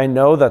I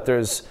know that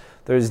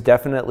there's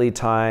definitely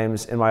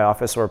times in my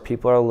office where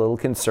people are a little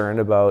concerned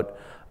about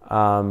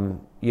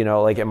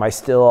like, am I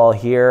still all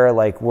here?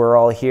 Like, we're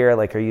all here.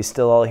 Like, are you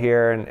still all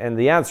here? And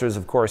the answer is,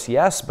 of course,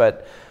 yes.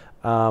 But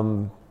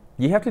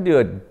you have to do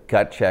a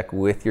gut check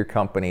with your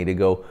company to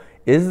go,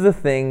 is the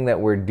thing that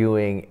we're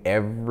doing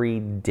every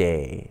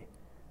day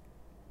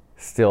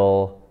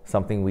still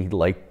something we'd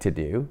like to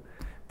do?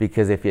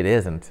 Because if it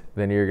isn't,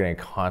 then you're going to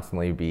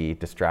constantly be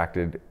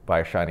distracted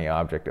by a shiny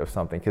object of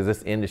something. Because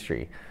this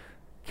industry,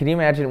 can you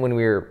imagine when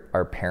we were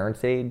our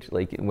parents' age,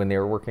 like when they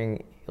were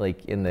working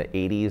like in the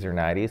 80s or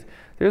 90s,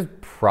 there's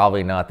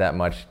probably not that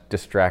much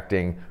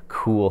distracting,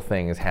 cool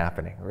things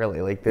happening,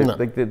 really. Like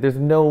there's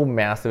no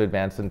massive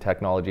advance in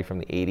technology from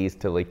the 80s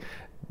to like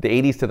the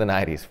 80s to the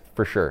 90s,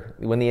 for sure.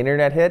 When the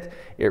internet hit,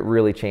 it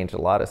really changed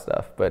a lot of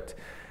stuff. But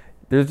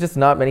there's just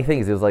not many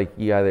things. It was like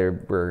you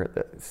either were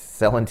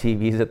selling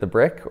TVs at the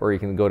Brick, or you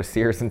can go to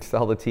Sears and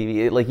sell the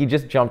TV. Like you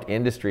just jumped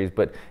industries.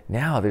 But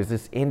now there's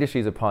this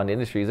industries upon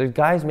industries. There's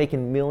guys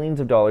making millions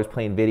of dollars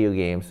playing video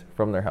games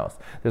from their house.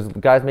 There's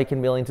guys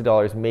making millions of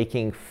dollars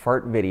making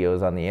fart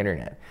videos on the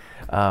internet.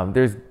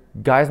 There's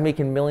guys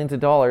making millions of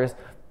dollars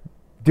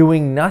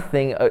doing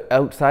nothing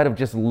outside of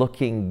just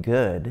looking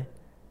good.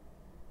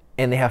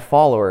 And they have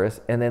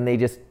followers, and then they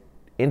just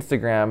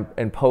Instagram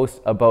and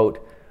post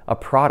about a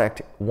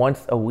product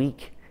once a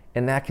week,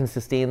 and that can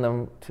sustain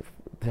them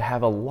to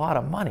have a lot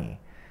of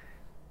money.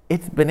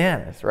 It's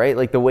bananas, right?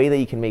 Like the way that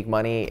you can make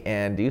money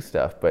and do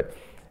stuff. But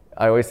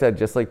I always said,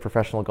 just like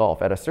professional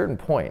golf, at a certain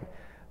point,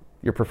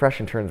 your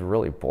profession turns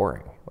really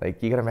boring.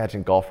 Like you gotta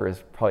imagine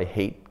golfers probably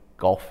hate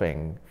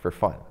golfing for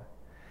fun.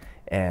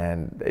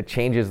 And it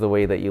changes the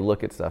way that you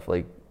look at stuff.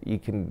 Like you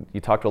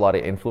talk to a lot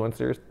of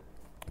influencers,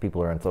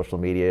 people are on social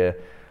media.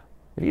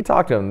 If you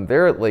talk to them,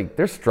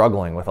 they're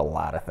struggling with a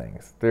lot of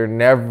things. They're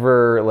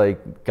never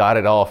like got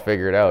it all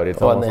figured out.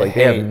 It's almost like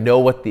they know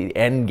what the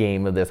end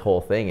game of this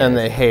whole thing is. And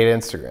they hate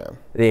Instagram.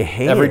 They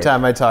hate Every it.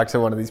 time I talk to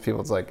one of these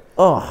people, it's like,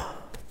 oh,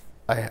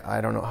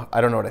 I don't know.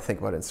 I don't know what I think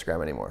about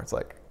Instagram anymore. It's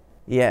like,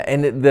 yeah,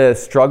 and the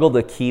struggle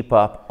to keep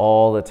up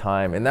all the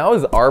time. And that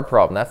was our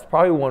problem. That's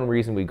probably one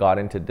reason we got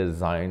into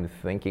design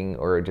thinking,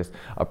 or just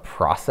a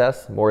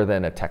process more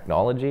than a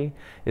technology,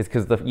 is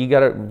because you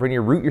gotta, when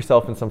you root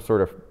yourself in some sort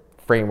of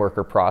framework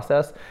or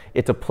process,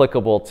 it's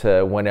applicable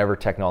to whenever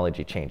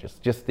technology changes.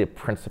 Just the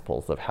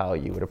principles of how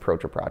you would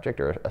approach a project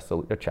or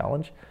a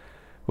challenge.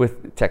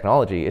 With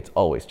technology, it's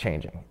always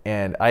changing.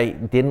 And I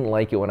didn't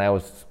like it when I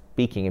was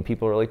speaking and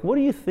people were like, what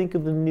do you think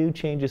of the new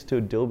changes to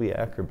Adobe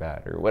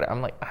Acrobat? Or what?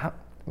 I'm like,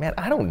 man,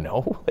 I don't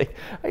know. Like,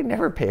 I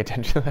never pay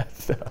attention to that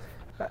stuff.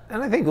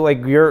 And I think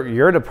like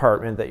your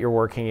department that you're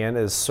working in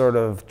is sort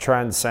of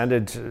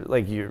transcended to,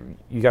 like you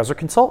guys are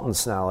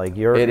consultants now. Like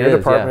your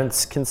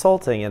department's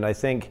consulting, and I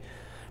think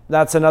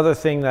that's another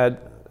thing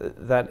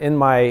that in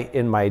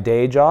my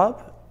day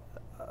job,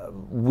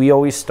 we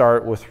always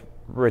start with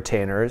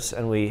retainers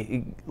and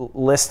we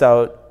list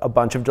out a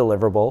bunch of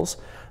deliverables.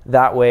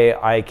 That way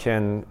I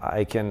can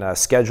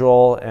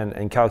schedule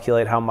and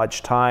calculate how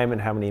much time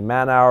and how many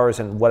man hours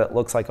and what it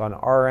looks like on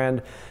our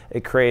end.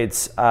 It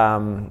creates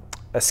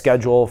a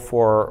schedule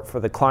for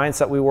the clients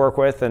that we work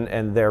with,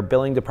 and their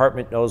billing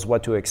department knows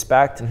what to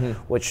expect,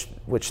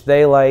 which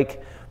they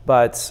like.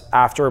 But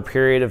after a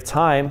period of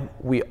time,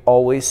 we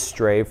always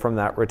stray from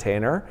that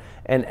retainer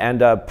and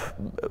end up,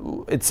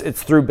 it's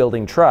through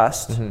building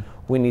trust.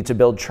 We need to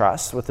build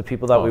trust with the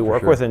people that we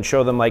work with and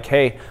show them like,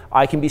 hey,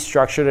 I can be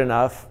structured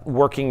enough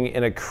working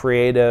in a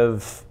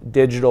creative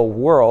digital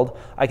world.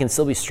 I can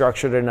still be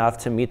structured enough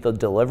to meet the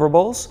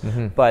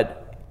deliverables,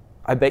 but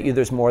I bet you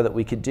there's more that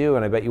we could do,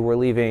 and I bet you we're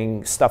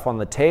leaving stuff on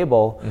the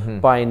table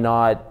by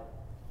not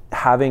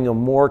having a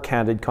more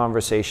candid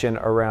conversation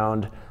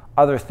around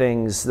other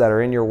things that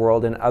are in your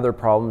world and other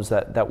problems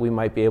that we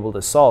might be able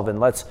to solve. And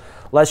let's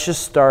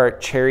just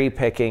start cherry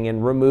picking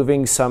and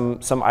removing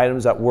some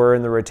items that were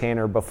in the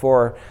retainer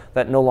before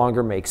that no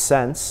longer make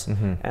sense.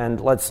 And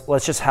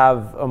let's just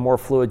have a more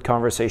fluid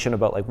conversation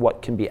about like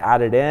what can be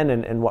added in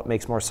and what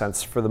makes more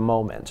sense for the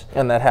moment.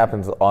 And that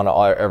happens on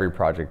every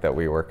project that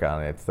we work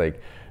on. It's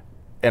like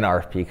an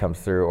RFP comes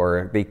through,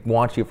 or they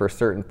want you for a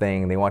certain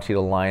thing. They want you to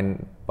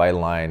line by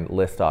line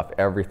list off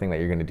everything that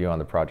you're going to do on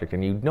the project,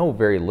 and you know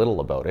very little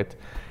about it.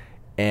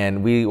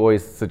 And we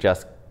always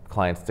suggest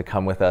clients to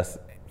come with us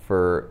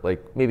for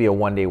like maybe a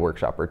 1-day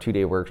workshop or a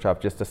 2-day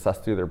workshop just to suss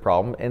through their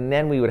problem, and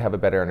then we would have a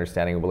better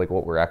understanding of like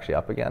what we're actually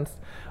up against.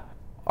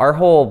 Our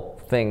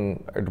whole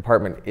thing, our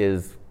department,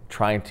 is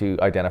trying to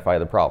identify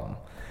the problem.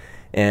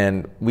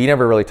 And we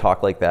never really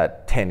talked like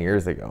that 10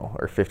 years ago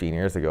or 15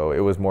 years ago.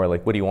 It was more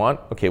like, what do you want?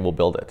 Okay, we'll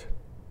build it.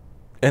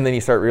 And then you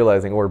start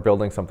realizing we're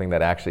building something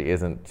that actually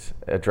isn't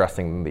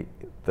addressing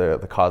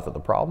the cause of the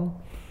problem.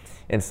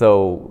 And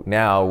so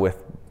now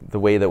with the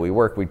way that we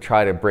work, we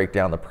try to break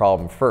down the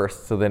problem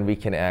first, so then we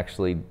can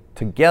actually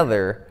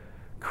together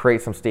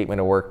create some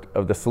statement of work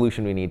of the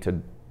solution we need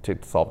to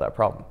solve that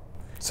problem.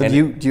 So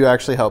do you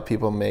actually help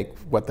people make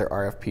what their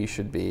RFP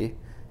should be?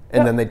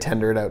 And then they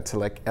tender it out to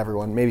like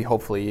everyone, maybe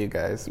hopefully you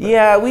guys. But.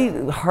 Yeah,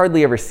 we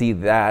hardly ever see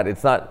that.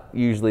 It's not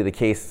usually the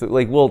case. So,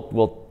 like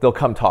they'll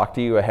come talk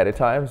to you ahead of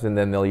times, and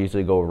then they'll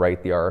usually go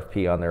write the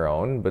RFP on their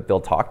own. But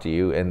they'll talk to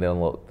you, and then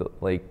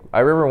like I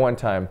remember one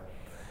time,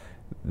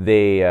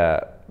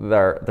 the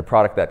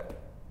product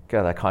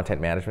that content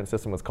management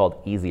system was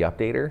called Easy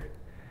Updater,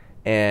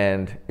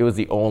 and it was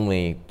the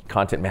only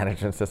content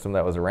management system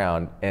that was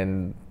around.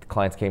 And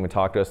clients came and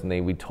talked to us,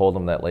 and we told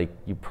them that like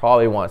you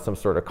probably want some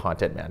sort of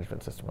content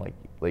management system,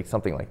 like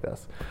something like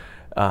this,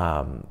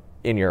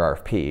 in your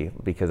RFP,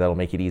 because that'll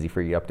make it easy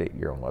for you to update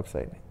your own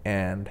website.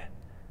 And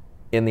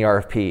in the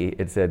RFP,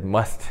 it said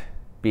must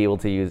be able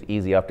to use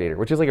Easy Updater,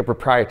 which is like a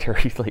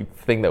proprietary like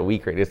thing that we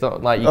created. It's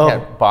not you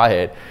can't buy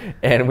it.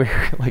 And we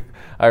were like,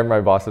 I remember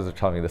my bosses were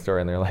telling me the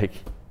story, and they're like,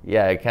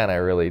 yeah, I kind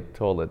of really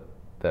told it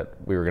that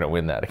we were going to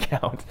win that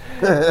account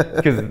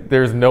because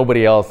there's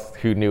nobody else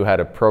who knew how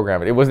to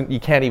program it. It wasn't, you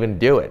can't even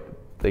do it.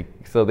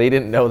 Like, so they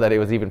didn't know that it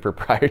was even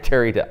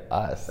proprietary to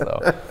us. So,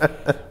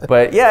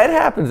 but yeah, it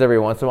happens every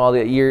once in a while.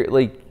 You're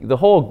like, the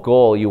whole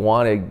goal, you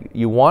want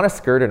to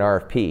skirt an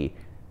RFP.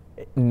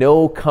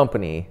 No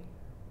company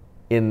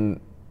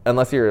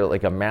unless you're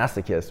like a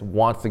masochist,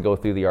 wants to go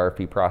through the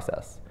RFP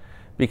process.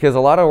 Because a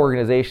lot of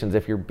organizations,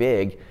 if you're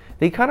big,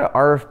 they kind of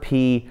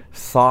RFP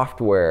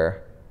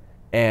software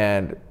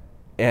and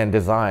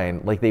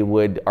design like they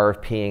would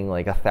RFPing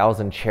like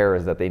 1,000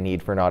 chairs that they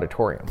need for an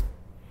auditorium.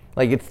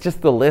 Like, it's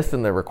just the list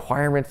and the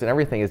requirements and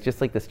everything is just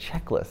like this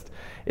checklist.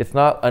 It's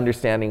not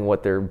understanding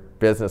what their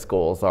business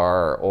goals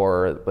are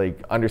or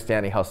like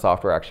understanding how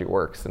software actually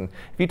works. And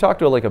if you talk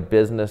to like a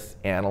business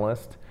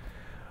analyst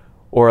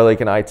or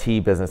like an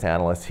IT business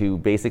analyst who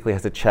basically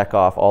has to check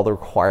off all the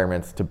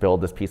requirements to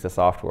build this piece of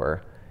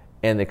software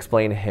and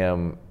explain to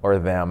him or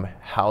them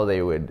how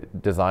they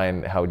would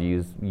design, how to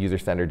use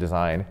user-centered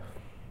design,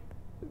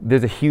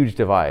 there's a huge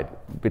divide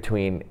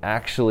between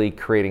actually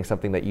creating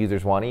something that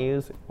users want to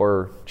use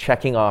or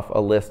checking off a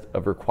list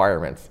of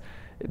requirements.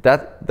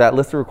 That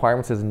list of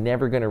requirements is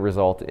never going to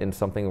result in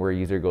something where a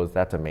user goes,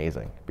 that's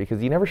amazing,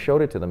 because you never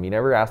showed it to them. You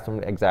never asked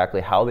them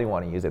exactly how they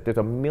want to use it. There's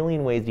a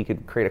million ways you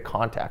could create a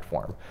contact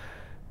form.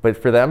 But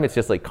for them, it's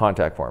just like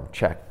contact form,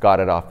 check, got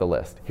it off the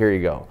list, here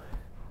you go.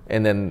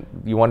 And then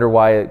you wonder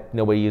why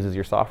nobody uses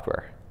your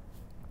software.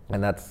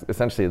 And that's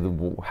essentially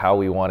how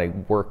we want to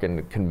work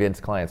and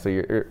convince clients. So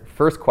your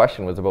first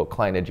question was about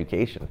client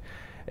education,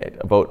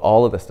 about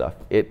all of the stuff.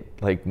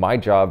 Like my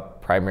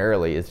job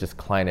primarily is just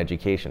client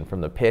education,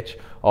 from the pitch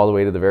all the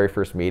way to the very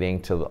first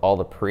meeting to all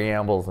the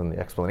preambles and the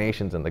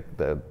explanations and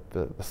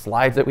the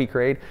slides that we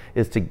create,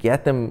 is to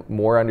get them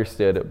more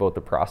understood about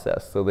the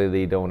process so that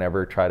they don't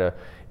ever try to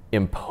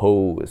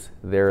impose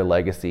their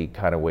legacy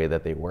kind of way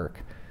that they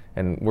work.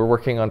 And we're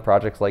working on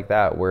projects like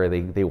that where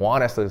they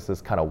want us as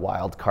this kind of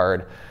wild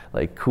card,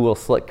 like cool,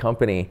 slick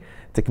company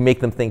to make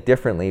them think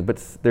differently, but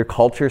their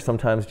culture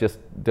sometimes just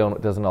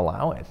doesn't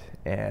allow it.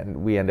 And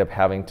we end up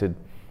having to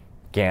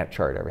Gantt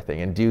chart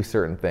everything and do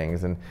certain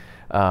things. And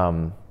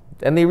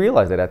they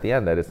realize it at the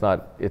end that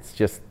it's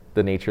just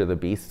the nature of the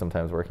beast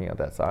sometimes working at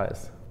that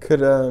size.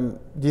 Do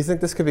you think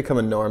this could become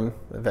a norm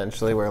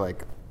eventually where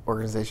like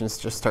organizations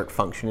just start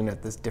functioning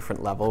at this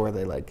different level where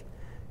they like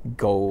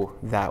go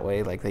that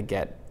way, like they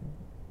get,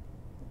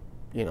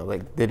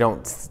 like they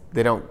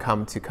don't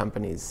come to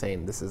companies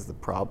saying this is the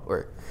problem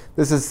or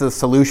this is the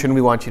solution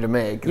we want you to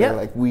make. Yeah. They're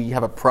like, we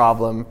have a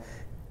problem.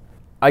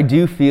 I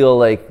do feel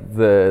like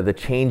the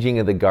changing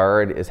of the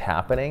guard is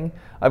happening.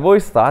 I've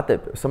always thought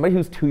that somebody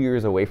who's 2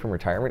 years away from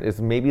retirement is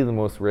maybe the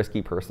most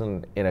risky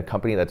person in a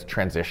company that's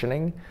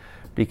transitioning,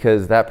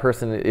 because that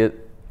person,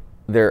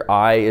 their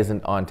eye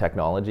isn't on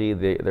technology,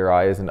 their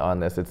eye isn't on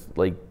this. It's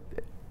like,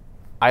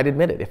 I'd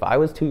admit it, if I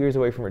was 2 years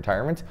away from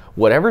retirement,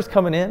 whatever's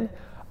coming in,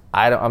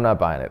 I'm not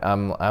buying it.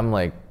 I'm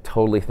like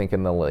totally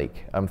thinking the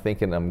lake. I'm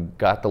thinking I'm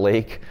got the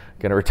lake,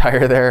 gonna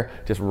retire there,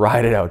 just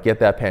ride it out, get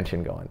that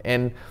pension going.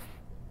 And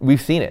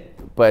we've seen it,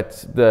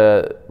 but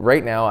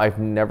right now I've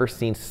never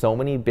seen so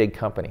many big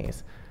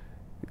companies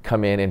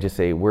come in and just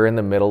say, we're in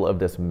the middle of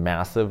this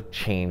massive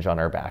change on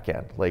our back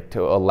end, like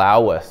to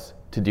allow us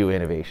to do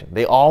innovation.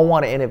 They all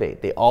want to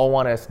innovate. They all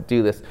want us to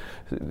do this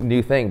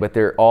new thing, but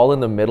they're all in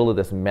the middle of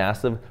this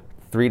massive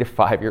 3 to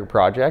 5 year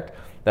project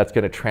that's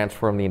going to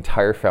transform the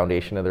entire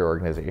foundation of their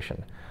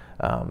organization.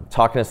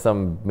 Talking to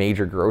some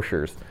major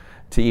grocers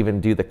to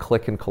even do the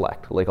click and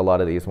collect, like a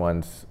lot of these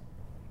ones,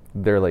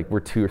 they're like, we're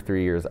 2 or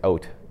 3 years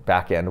out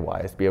back end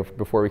wise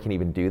before we can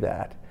even do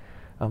that.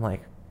 I'm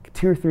like,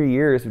 2 or 3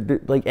 years,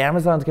 like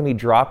Amazon's gonna be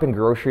dropping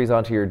groceries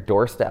onto your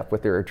doorstep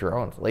with their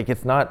drones. Like,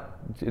 it's not,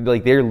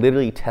 like they're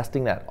literally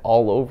testing that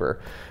all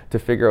over to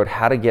figure out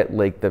how to get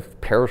like the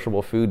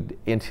perishable food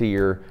into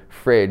your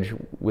fridge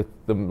with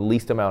the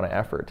least amount of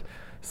effort.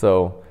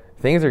 So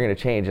things are gonna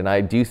change, and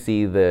I do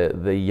see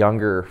the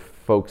younger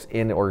folks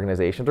in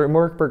organizations, or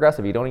more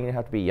progressive, you don't even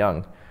have to be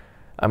young.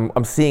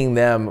 I'm seeing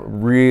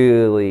them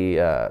really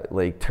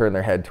like turn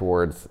their head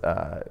towards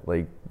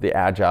like the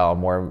agile,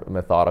 more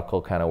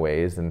methodical kind of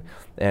ways, and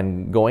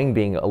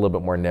being a little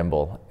bit more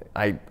nimble.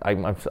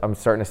 I'm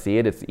starting to see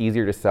it. It's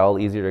easier to sell,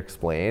 easier to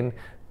explain.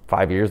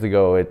 5 years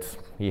ago,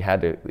 you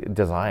had to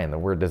design. The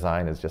word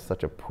design is just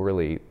such a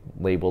poorly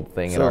labeled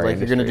thing in our industry. So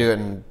like you're going to do it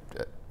in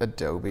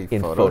Adobe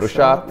in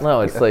Photoshop?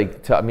 No, it's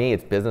like, to me,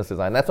 it's business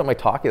design. That's what my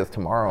talk is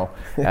tomorrow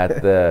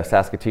at the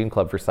Saskatoon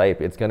Club for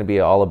SIPE. It's going to be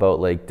all about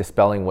like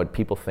dispelling what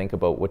people think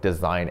about what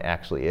design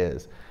actually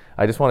is.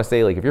 I just want to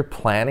say, like, if you're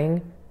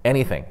planning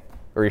anything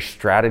or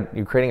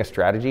you're creating a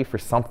strategy for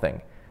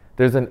something,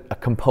 there's a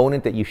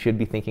component that you should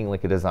be thinking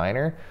like a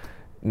designer.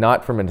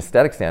 not from an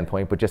aesthetic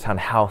standpoint, but just on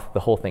how the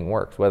whole thing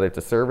works. Whether it's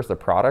a service, a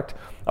product,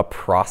 a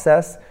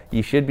process,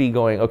 you should be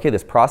going, okay,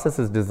 this process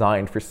is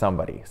designed for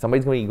somebody.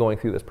 Somebody's going to be going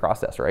through this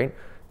process, right?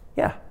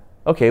 Yeah.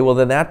 Okay, well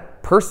then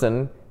that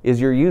person is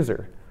your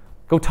user.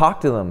 Go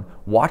talk to them,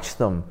 watch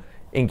them,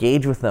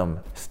 engage with them,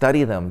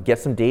 study them, get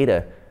some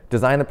data,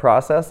 design the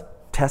process,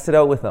 test it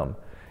out with them.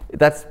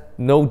 That's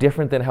no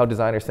different than how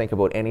designers think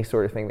about any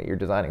sort of thing that you're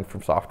designing,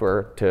 from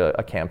software to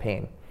a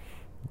campaign.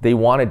 They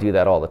want to do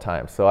that all the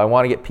time. So I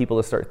want to get people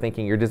to start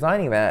thinking, you're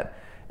designing that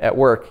at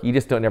work, you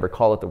just don't never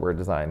call it the word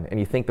design. And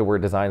you think the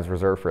word design is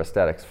reserved for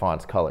aesthetics,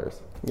 fonts,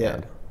 colors.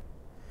 Yeah.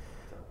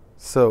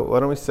 So why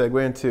don't we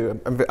segue into,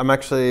 I'm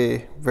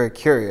actually very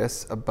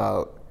curious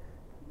about,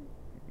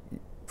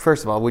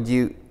 first of all,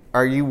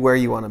 are you where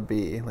you want to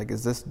be? Like,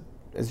 is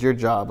your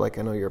job, like,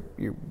 I know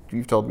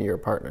you've told me you're a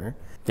partner.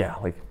 Yeah,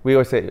 like we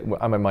always say,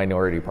 I'm a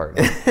minority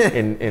partner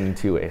in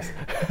two ways.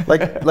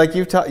 like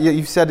you've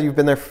said you've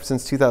been there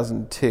since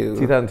 2002.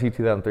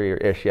 2002,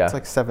 2003-ish, yeah. It's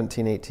like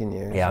 17, 18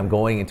 years. Yeah, I'm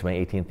going into my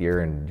 18th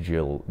year in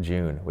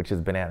June, which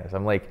is bananas.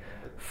 I'm like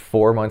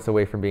 4 months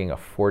away from being a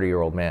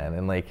 40-year-old man.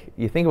 And like,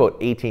 you think about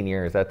 18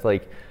 years, that's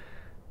like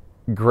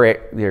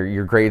great,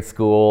 your grade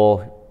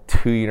school,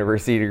 2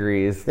 university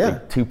degrees,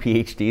 like 2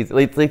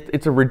 PhDs.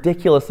 It's a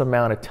ridiculous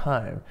amount of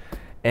time.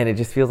 And it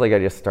just feels like I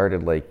just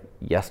started like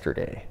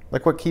yesterday.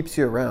 Like, what keeps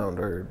you around?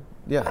 Or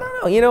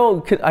I don't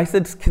know. I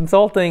said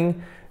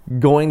consulting,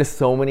 going to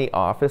so many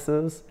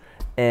offices,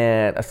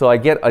 and so I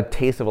get a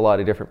taste of a lot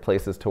of different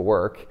places to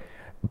work.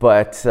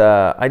 But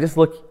I just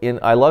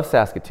I love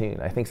Saskatoon.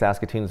 I think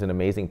Saskatoon's an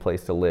amazing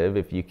place to live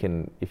if you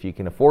can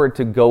afford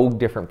to go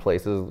different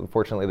places.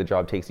 Unfortunately, the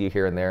job takes you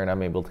here and there, and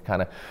I'm able to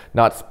kind of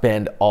not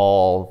spend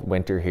all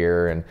winter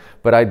here.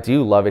 But I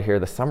do love it here.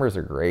 The summers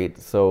are great.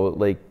 So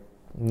like,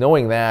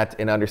 knowing that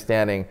and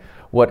understanding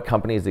what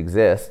companies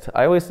exist,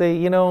 I always say,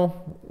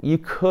 you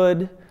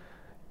could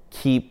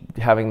keep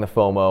having the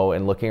FOMO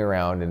and looking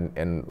around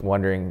and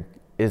wondering,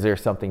 is there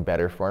something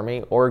better for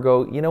me? Or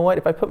go, you know what,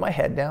 if I put my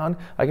head down,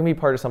 I can be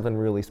part of something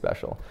really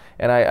special.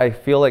 And I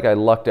feel like I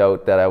lucked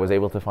out that I was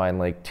able to find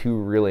like 2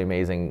 really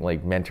amazing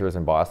like mentors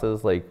and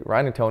bosses. Like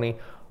Ryan and Tony,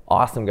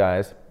 awesome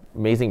guys,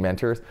 amazing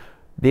mentors.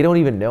 They don't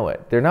even know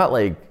it. They're not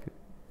like,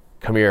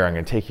 come here, I'm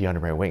gonna take you under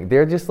my wing.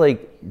 They're just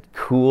like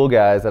cool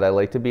guys that I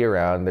like to be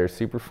around. They're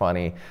super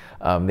funny.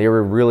 They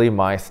were really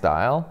my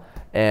style.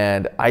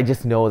 And I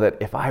just know that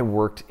if I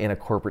worked in a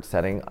corporate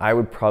setting, I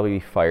would probably be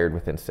fired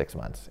within 6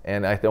 months.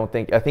 And I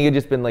think it's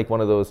just been like one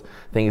of those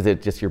things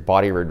that just your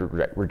body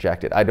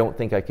rejected. I don't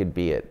think I could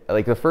be it.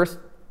 Like the first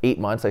 8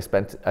 months I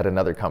spent at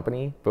another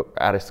company, but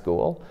at a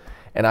school,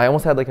 and I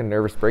almost had like a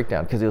nervous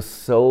breakdown because it was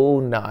so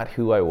not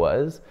who I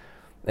was.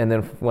 And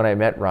then when I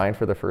met Ryan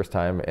for the first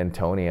time and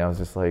Tony, I was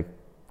just like,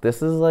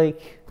 this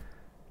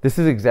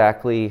is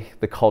exactly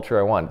the culture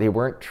I want. They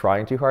weren't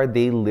trying too hard.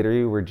 They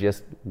literally were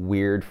just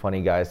weird,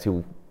 funny guys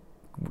who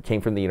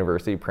came from the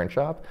university print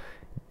shop,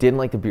 didn't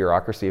like the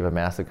bureaucracy of a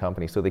massive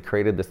company. So they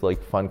created this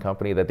like fun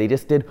company that they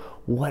just did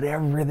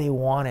whatever they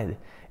wanted.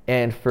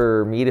 And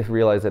for me to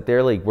realize that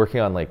they're like working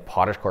on like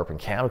Potash Corp and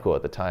Cameco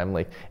at the time,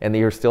 like, and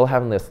they were still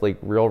having this like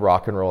real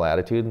rock and roll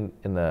attitude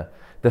in the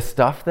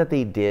stuff that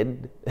they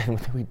did and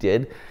what we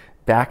did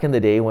back in the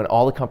day when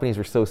all the companies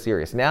were so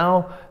serious.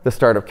 Now the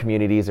startup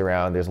community's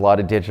around, there's a lot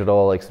of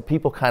digital, like so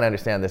people kind of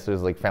understand this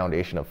is like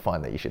foundation of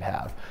fun that you should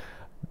have.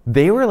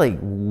 They were like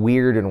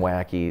weird and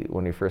wacky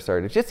when we first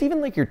started. Just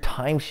even like your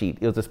timesheet,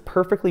 it was this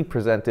perfectly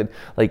presented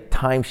like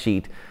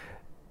timesheet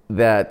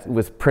that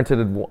was printed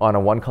on a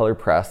 1-color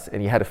press,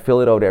 and you had to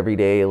fill it out every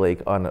day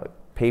like on a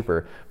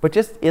paper. But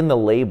just in the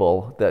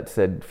label that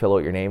said fill out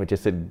your name, it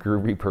just said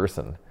Groovy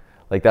Person.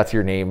 Like that's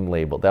your name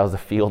label. That was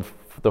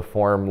the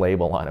form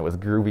label on it was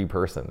Groovy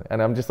Person.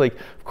 And I'm just like,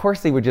 of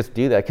course they would just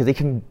do that because they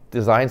can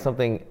design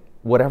something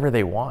whatever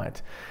they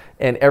want.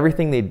 And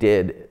everything they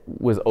did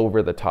was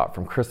over the top,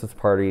 from Christmas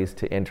parties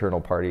to internal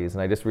parties.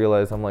 And I just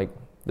realized, I'm like,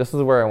 this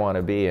is where I want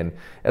to be. And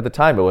at the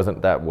time it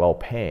wasn't that well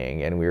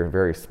paying, and we were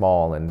very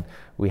small, and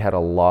we had a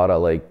lot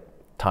of like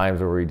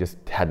times where we just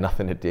had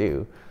nothing to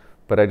do.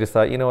 But I just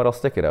thought, you know what, I'll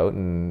stick it out.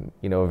 And,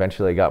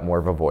 eventually I got more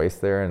of a voice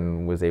there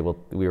and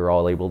we were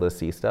all able to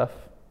see stuff.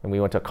 And we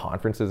went to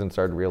conferences and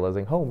started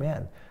realizing, oh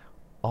man,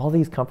 all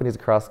these companies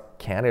across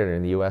Canada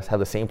and the US have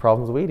the same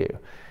problems we do.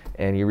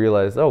 And you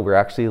realize, oh, we're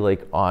actually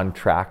like on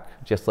track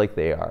just like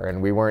they are.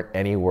 And we weren't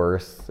any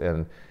worse.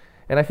 And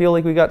I feel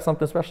like we got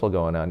something special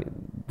going on,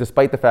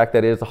 despite the fact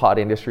that it is a hot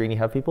industry and you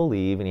have people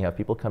leave and you have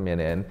people come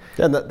in.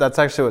 Yeah, and that's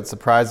actually what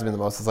surprised me the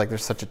most, is like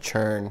there's such a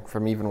churn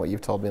from even what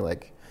you've told me,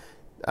 like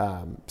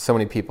so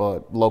many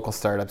people, local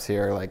startups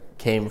here, like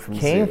came from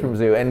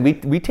Zoo. And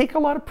we take a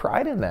lot of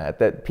pride in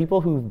that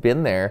people who've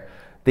been there,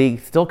 they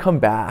still come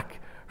back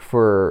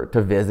to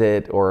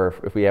visit, or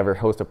if we ever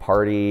host a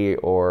party,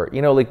 or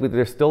like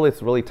there's still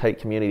this really tight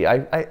community.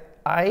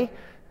 I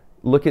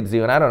look at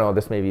Zoo, and I don't know,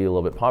 this may be a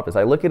little bit pompous,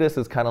 I look at this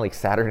as kind of like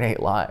Saturday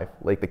Night Live,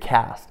 like the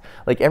cast.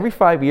 Like every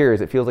 5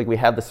 years it feels like we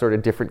have this sort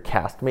of different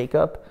cast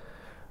makeup.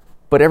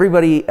 But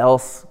everybody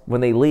else,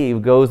 when they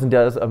leave, goes and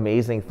does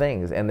amazing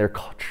things, and their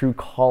true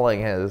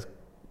calling has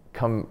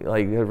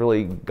have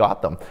really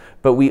got them.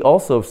 But we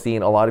also have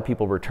seen a lot of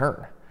people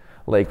return.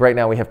 Like right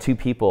now we have 2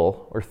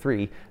 people or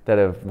 3 that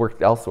have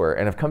worked elsewhere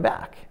and have come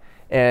back.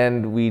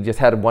 And we just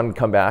had one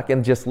come back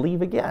and just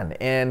leave again.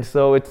 And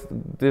so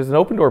there's an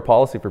open door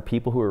policy for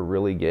people who are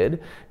really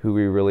good, who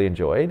we really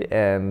enjoyed,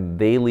 and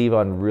they leave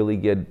on really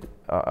good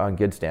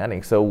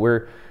standing.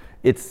 So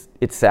it's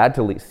sad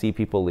to see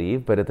people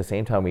leave, but at the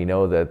same time we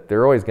know that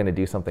they're always going to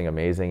do something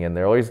amazing, and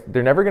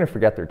they're never going to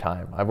forget their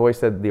time. I've always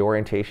said the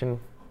orientation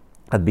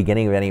at the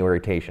beginning of any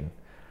orientation.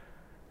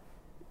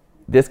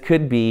 This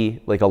could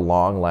be like a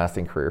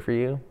long-lasting career for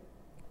you,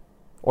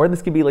 or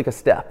this could be like a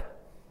step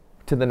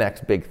to the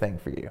next big thing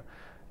for you.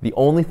 The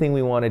only thing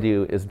we want to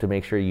do is to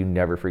make sure you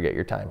never forget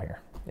your time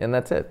here, and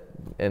that's it.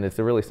 And it's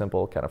a really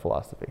simple kind of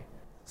philosophy.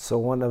 So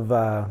one of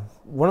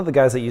the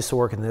guys that used to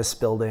work in this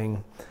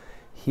building,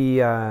 he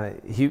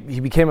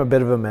became a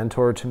bit of a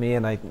mentor to me,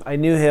 and I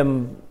knew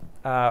him.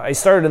 I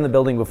started in the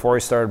building before I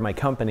started my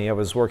company. I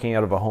was working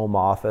out of a home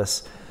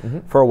office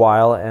for a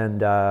while,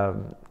 and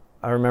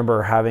I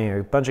remember having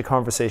a bunch of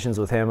conversations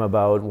with him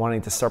about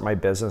wanting to start my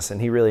business, and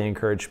he really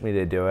encouraged me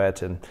to do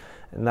it, and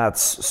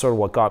that's sort of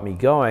what got me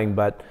going.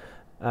 But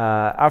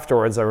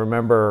afterwards, I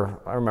remember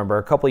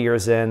a couple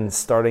years in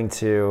starting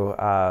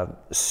to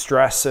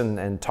stress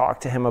and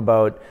talk to him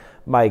about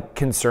my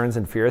concerns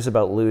and fears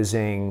about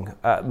losing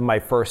my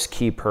first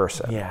key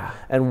person,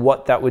 and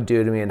what that would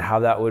do to me, and how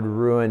that would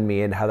ruin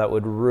me, and how that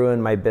would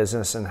ruin my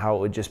business, and how it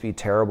would just be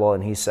terrible.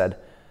 And he said,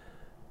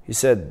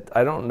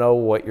 I don't know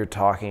what you're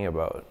talking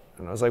about.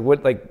 And I was like,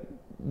 what,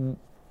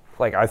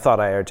 like I thought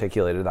I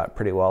articulated that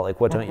pretty well.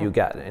 Like, what don't you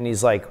get? And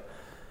he's like,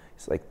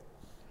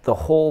 the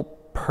whole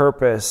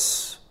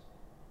purpose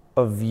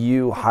of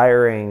you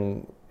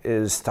hiring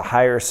is to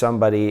hire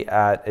somebody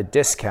at a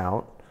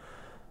discount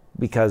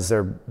because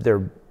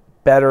they're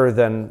better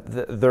than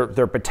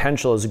their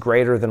potential is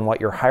greater than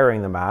what you're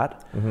hiring them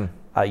at.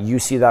 You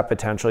see that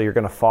potential, you're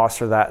going to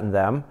foster that in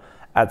them.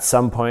 At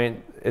some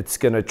point, it's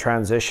going to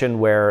transition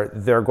where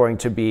they're going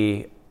to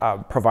be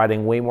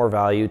providing way more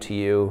value to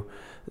you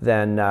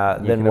than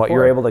what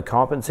you're able to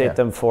compensate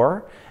them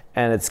for.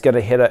 And it's going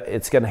to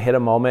hit a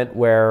moment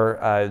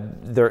where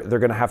they're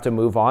going to have to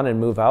move on and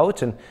move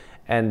out,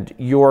 and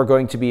you're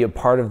going to be a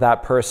part of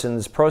that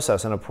person's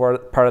process and a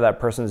part of that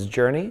person's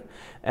journey,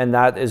 and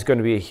that is going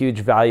to be a huge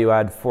value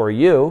add for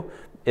you.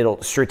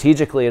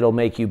 It'll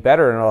make you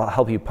better, and it'll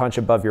help you punch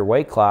above your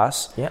weight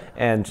class.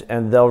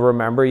 And they'll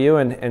remember you,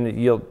 and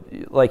you'll,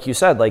 like you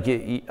said,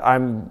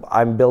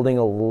 I'm building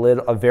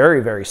a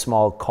very, very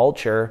small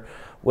culture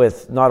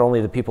with not only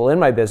the people in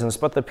my business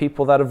but the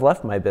people that have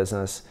left my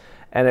business.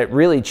 And it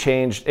really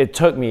changed. It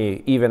took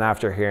me, even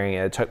after hearing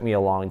it took me a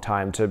long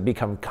time to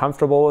become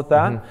comfortable with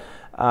that.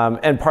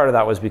 And part of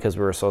that was because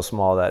we were so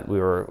small that we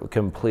were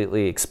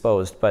completely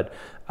exposed. But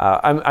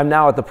I'm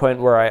now at the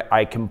point where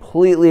I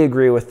completely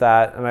agree with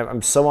that, and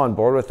I'm so on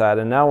board with that.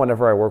 And now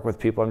whenever I work with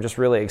people, I'm just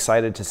really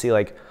excited to see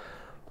like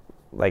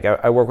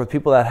I work with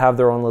people that have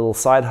their own little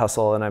side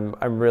hustle, and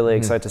I'm really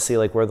excited to see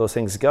like where those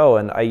things go.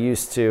 And I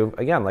used to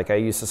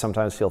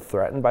sometimes feel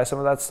threatened by some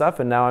of that stuff,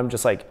 and now I'm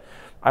just like,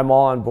 I'm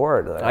all on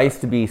board. I used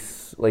to be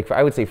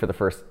I would say for the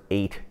first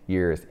 8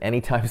 years,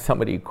 anytime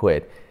somebody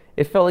quit,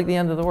 it felt like the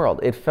end of the world.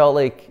 It felt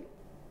like,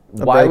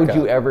 why would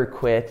you ever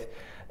quit?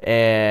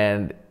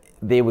 And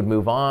they would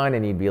move on,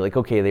 and you'd be like,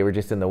 okay, they were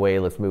just in the way,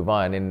 let's move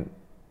on. And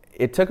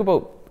it took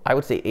about, I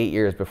would say, 8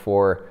 years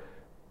before,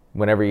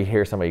 whenever you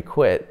hear somebody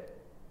quit,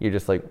 you're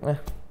just like, eh.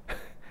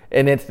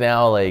 And it's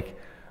now like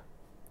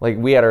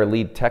we had our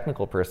lead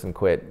technical person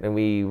quit, and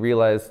we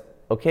realized,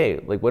 okay,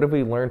 like what have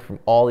we learned from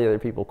all the other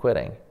people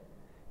quitting?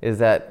 Is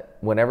that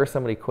whenever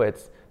somebody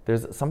quits,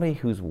 there's somebody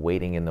who's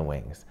waiting in the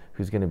wings,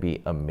 who's going to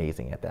be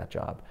amazing at that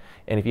job.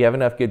 And if you have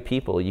enough good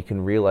people, you can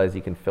realize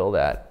you can fill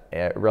that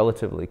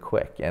relatively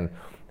quick. And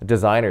the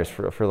designers,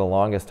 for the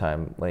longest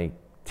time, like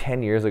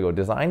 10 years ago,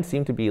 design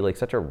seemed to be like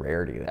such a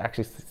rarity. To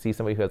actually see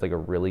somebody who has like a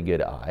really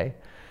good eye.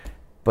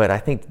 But I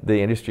think the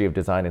industry of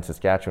design in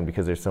Saskatchewan,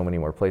 because there's so many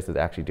more places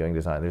actually doing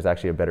design, there's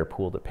actually a better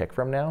pool to pick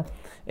from now.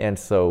 And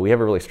so we have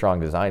a really strong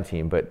design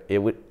team, but it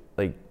would,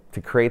 like, to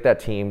create that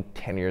team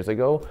 10 years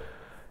ago,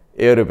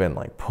 it would have been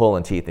like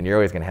pulling teeth, and you're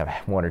always going to have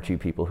 1 or 2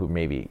 people who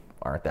maybe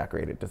aren't that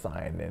great at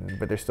design,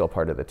 but they're still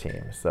part of the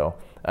team. So,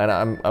 and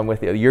I'm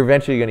with you. You're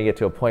eventually going to get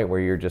to a point where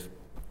you're just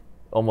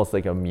almost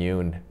like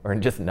immune or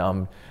just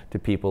numb to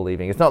people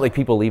leaving. It's not like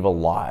people leave a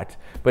lot,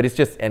 but it's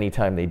just any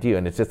time they do,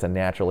 and it's just a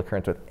natural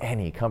occurrence with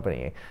any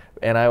company.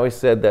 And I always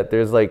said that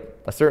there's like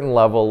a certain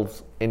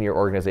levels in your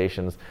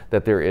organizations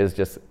that there is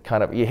just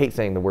kind of, you hate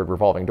saying the word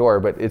revolving door,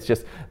 but it's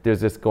just,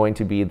 there's just going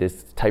to be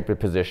this type of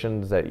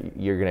positions that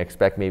you're going to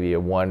expect maybe a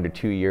 1 to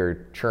 2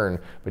 year churn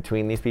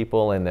between these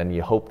people, and then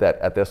you hope that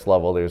at this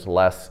level there's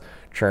less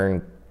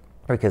churn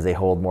because they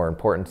hold more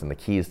importance and the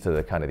keys to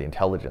the kind of the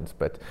intelligence.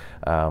 But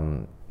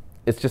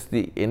it's just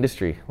the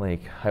industry.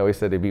 Like I always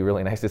said, it'd be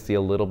really nice to see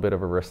a little bit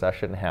of a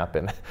recession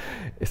happen.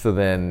 So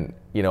then,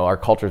 you know, our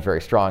culture is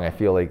very strong. I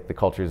feel like the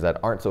cultures that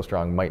aren't so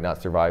strong might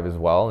not survive as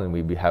well, and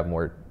we have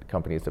more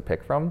companies to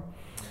pick from.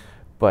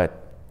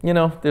 But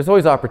there's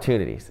always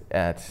opportunities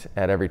at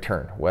every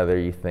turn. Whether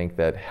you think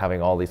that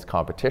having all this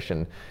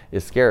competition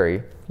is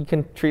scary, you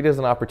can treat it as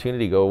an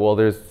opportunity. Go, well,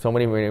 there's so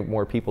many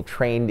more people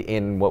trained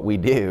in what we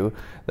do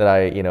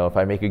that if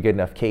I make a good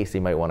enough case, they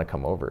might want to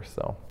come over.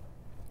 So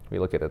we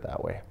look at it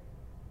that way.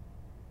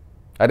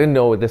 I didn't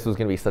know this was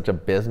going to be such a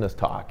business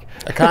talk.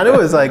 I kind of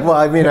was like, well,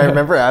 I mean, I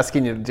remember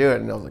asking you to do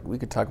it, and I was like, we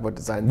could talk about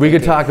design. We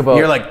could talk about.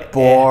 You're like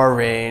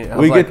boring.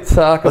 We could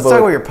talk about. Let's talk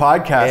about your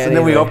podcast, anything. And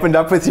then we opened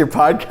up with your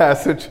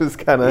podcast, which was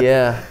kind of.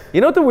 Yeah. You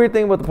know what the weird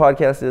thing about the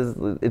podcast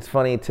is? It's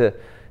funny to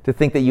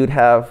think that you'd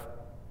have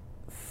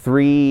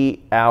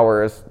 3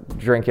 hours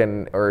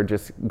drinking or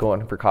just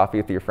going for coffee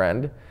with your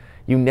friend.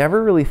 You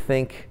never really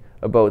think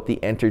about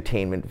the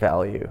entertainment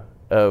value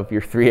of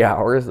your 3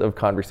 hours of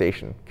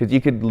conversation, because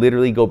you could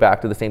literally go back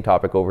to the same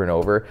topic over and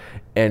over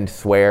and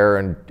swear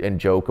and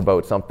joke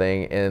about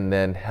something, and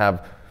then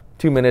have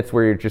 2 minutes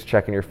where you're just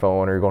checking your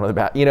phone or going to the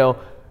bathroom,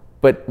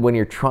 But when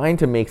you're trying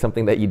to make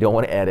something that you don't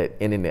want to edit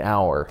in an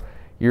hour,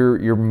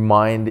 your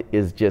mind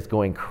is just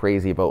going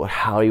crazy about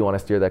how you want to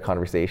steer that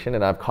conversation.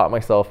 And I've caught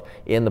myself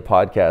in the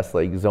podcast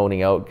like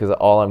zoning out, because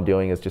all I'm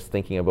doing is just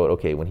thinking about,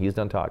 okay, when he's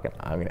done talking,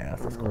 I'm going to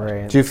ask this question.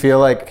 Right. Do you feel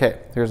like,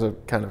 okay, here's a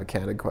kind of a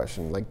candid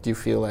question. Like, do you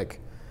feel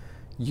like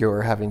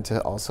you're having to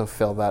also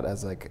fill that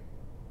as like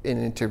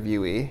an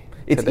interviewee?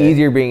 It's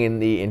easier being in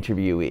the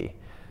interviewee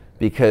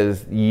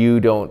because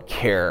you don't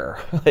care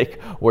like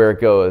where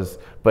it goes.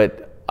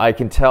 But I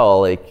can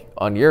tell like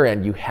on your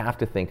end, you have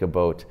to think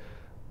about,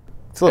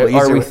 it's a little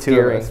easier with two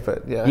of us,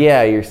 but yeah.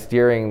 Yeah, you're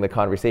steering the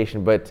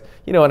conversation. But,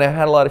 and I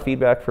had a lot of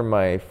feedback from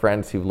my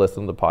friends who've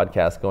listened to the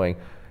podcast going,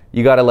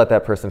 you got to let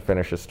that person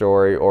finish a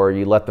story, or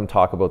you let them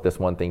talk about this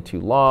one thing too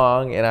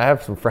long. And I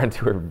have some friends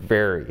who are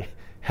very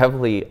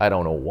heavily, I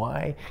don't know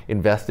why,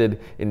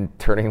 invested in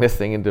turning this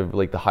thing into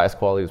like the highest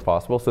quality as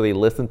possible. So they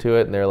listen to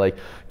it and they're like,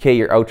 okay,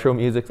 your outro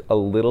music's a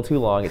little too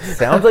long. It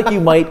sounds like you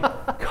might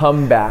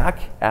come back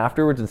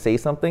afterwards and say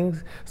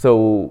something.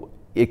 So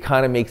it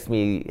kind of makes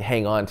me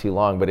hang on too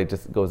long, but it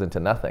just goes into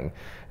nothing.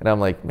 And I'm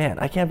like, man,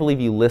 I can't believe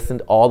you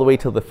listened all the way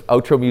till the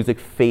outro music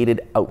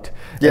faded out.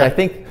 Yeah. And I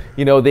think,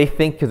 they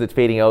think because it's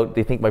fading out,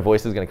 they think my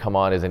voice is going to come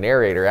on as a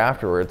narrator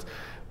afterwards.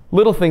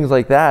 Little things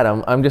like that,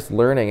 I'm just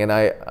learning. And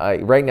I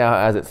right now,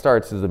 as it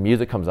starts, as the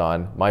music comes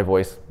on, my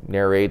voice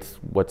narrates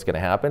what's going to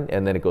happen,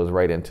 and then it goes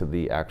right into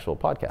the actual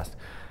podcast.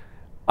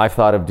 I've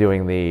thought of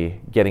getting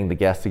the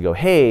guest to go,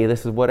 hey,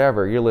 this is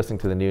whatever, you're listening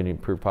to the New and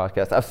Improved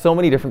podcast. I have so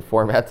many different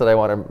formats that I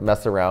want to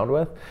mess around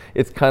with.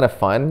 It's kind of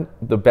fun.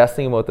 The best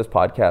thing about this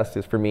podcast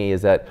is, for me,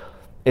 is that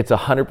it's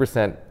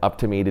 100% up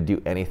to me to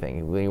do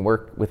anything. When you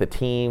work with a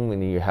team,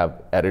 when you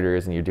have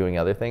editors and you're doing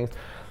other things,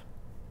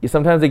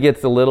 sometimes it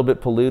gets a little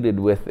bit polluted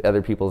with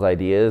other people's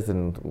ideas,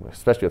 and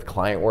especially with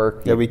client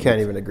work. Yeah, we can't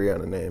even agree on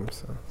a name,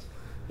 so.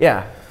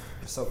 Yeah.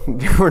 So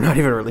we're not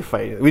even really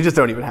fighting. We just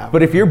don't even have.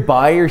 But if you're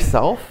by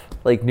yourself,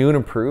 like New and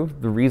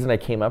Improved, the reason I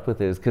came up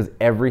with it is because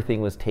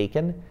everything was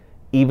taken.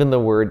 Even the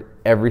word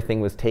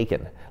everything was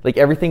taken. Like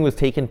everything was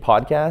taken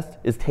podcast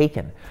is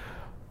taken.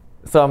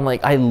 So I'm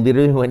like, I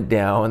literally went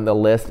down the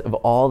list of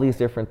all these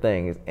different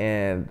things,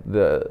 and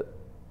the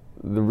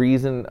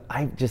reason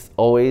I just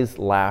always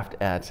laughed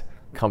at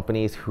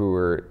companies who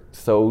were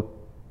so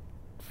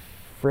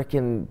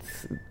freaking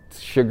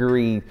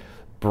sugary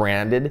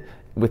branded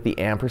with the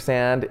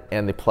ampersand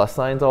and the plus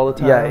signs all the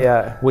time.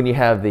 Yeah. When you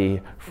have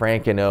the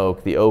Frank and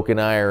Oak, the Oak and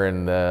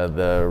Iron,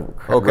 the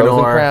Oak Rose and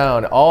and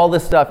Crown, all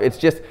this stuff,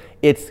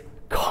 it's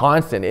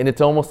constant. And it's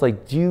almost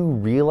like, do you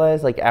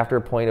realize like after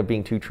a point of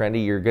being too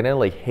trendy, you're gonna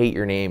like hate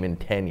your name in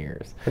 10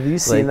 years. Have you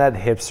seen that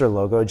hipster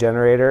logo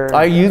generator?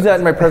 I use that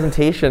in my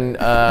presentation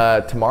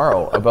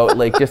tomorrow about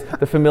like just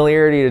the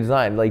familiarity of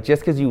design. Like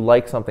just because you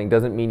like something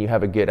doesn't mean you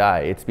have a good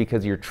eye. It's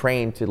because you're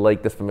trained to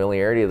like this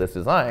familiarity of this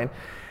design.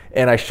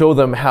 And I show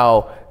them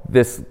how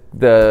the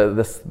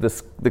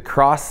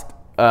crossed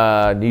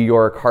New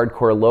York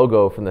hardcore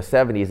logo from the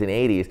 70s and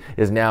 80s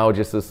is now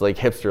just this like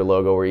hipster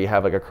logo where you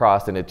have like a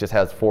cross and it just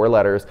has 4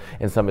 letters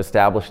and some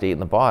established date in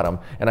the bottom.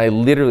 And I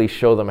literally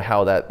show them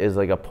how that is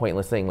like a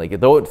pointless thing. Like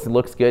though it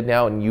looks good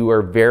now and you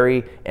are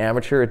very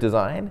amateur at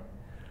design,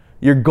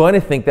 you're going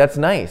to think that's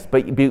nice.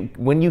 But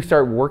when you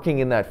start working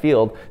in that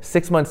field,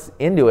 6 months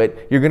into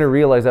it, you're going to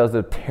realize that was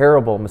a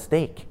terrible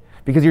mistake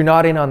because you're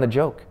not in on the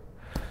joke.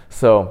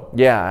 So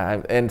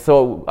yeah, and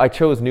so I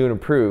chose New and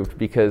Improved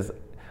because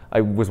I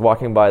was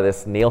walking by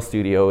this nail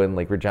studio in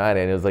like Regina,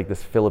 and it was like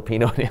this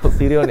Filipino nail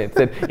studio, and it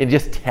said in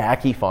just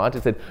tacky font,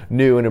 it said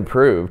New and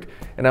Improved.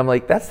 And I'm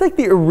like, that's like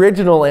the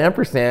original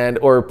ampersand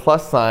or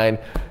plus sign,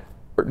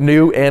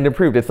 New and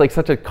Improved. It's like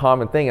such a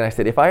common thing. And I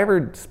said, if I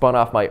ever spun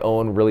off my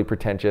own really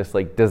pretentious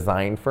like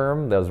design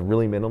firm that was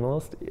really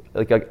minimalist,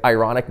 like an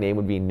ironic name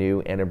would be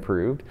New and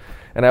Improved.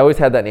 And I always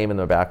had that name in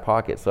the back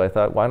pocket. So I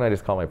thought, why don't I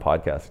just call my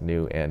podcast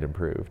New and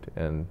Improved?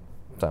 And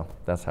so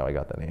that's how I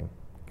got the name.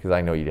 Because I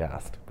know you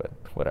asked, but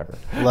whatever.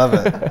 Love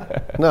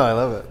it. No, I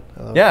love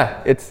it.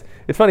 Yeah, it's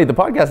funny. The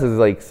podcast is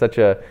like such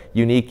a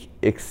unique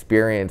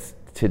experience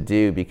to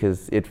do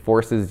because it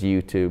forces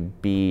you to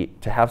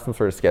have some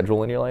sort of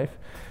schedule in your life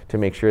to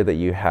make sure that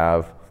you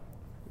have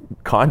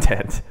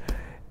content.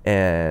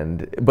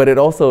 But it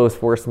also has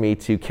forced me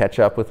to catch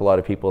up with a lot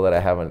of people that I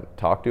haven't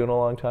talked to in a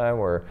long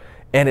time,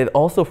 and it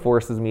also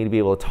forces me to be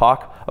able to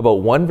talk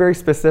about one very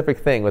specific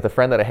thing with a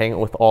friend that I hang out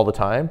with all the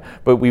time,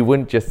 but we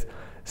wouldn't just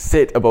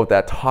sit about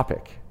that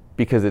topic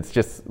because it's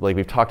just like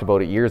we've talked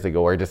about it years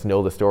ago, or I just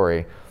know the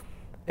story.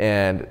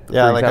 And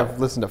yeah, like I've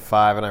listened to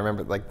 5, and I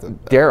remember like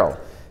Daryl.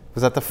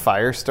 Was that the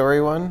fire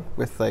story one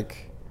with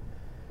like?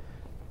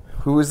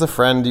 Who was the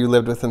friend you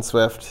lived with in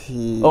Swift?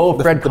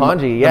 Fred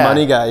Conji, yeah. The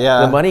money guy,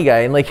 yeah. The money guy.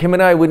 And like him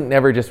and I wouldn't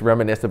never just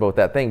reminisce about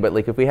that thing. But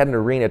like if we had an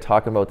arena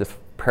talking about this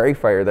prairie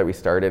fire that we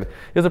started,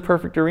 it was a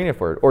perfect arena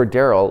for it. Or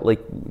Daryl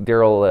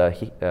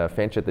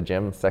Finch at the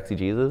gym, Sexy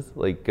Jesus,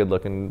 like good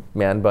looking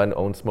man bun,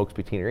 owns Smokes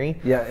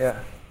Poutineery. Yeah.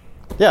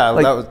 Yeah,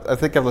 like, I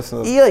think I've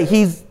listened to Yeah,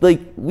 he's like,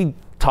 we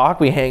talk,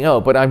 we hang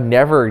out, but I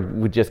never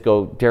would just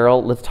go,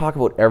 Daryl, let's talk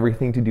about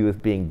everything to do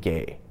with being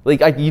gay.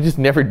 Like, you just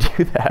never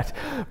do that.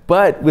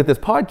 But with this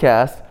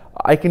podcast,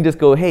 I can just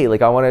go, hey,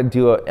 like, I want to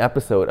do an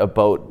episode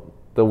about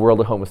the world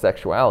of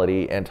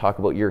homosexuality and talk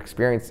about your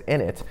experience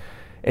in it.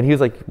 And he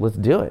was like, let's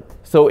do it.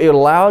 So it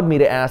allowed me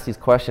to ask these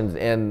questions.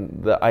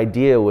 And the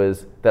idea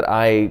was that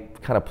I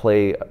kind of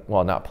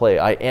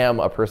I am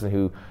a person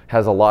who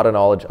has a lot of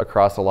knowledge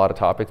across a lot of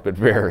topics, but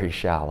very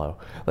shallow,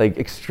 like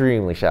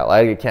extremely shallow.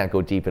 I can't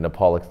go deep into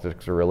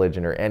politics or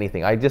religion or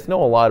anything. I just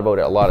know a lot about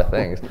it, a lot of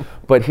things.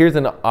 But here's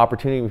an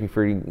opportunity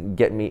for you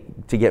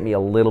to get me a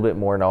little bit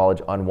more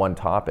knowledge on one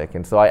topic.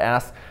 And so I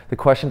asked the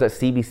questions that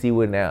CBC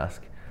wouldn't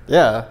ask.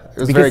 Yeah, it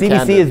was because very CBC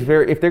candid. is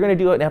very. If they're going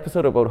to do an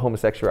episode about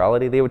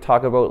homosexuality, they would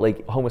talk about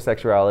like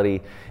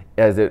homosexuality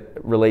as it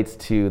relates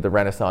to the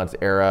Renaissance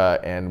era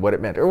and what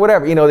it meant, or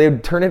whatever. You know, they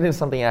would turn it into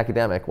something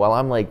academic. While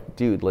I'm like,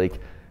 dude, like,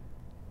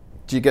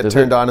 do you get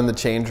turned on in the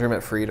change room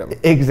at Freedom?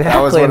 Exactly, That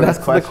was one and of his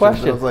that's the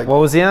question. I was like, What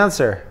was the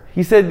answer?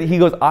 He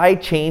goes, I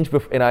change,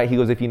 he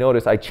goes, if you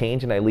notice, I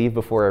change and I leave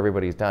before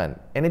everybody's done.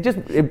 And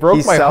it broke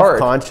he's my heart.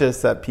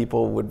 self-conscious that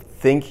people would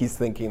think he's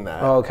thinking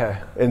that. Oh, okay.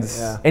 And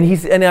Yeah. And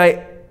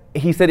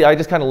he said, I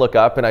just kind of look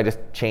up and I just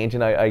change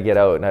and I get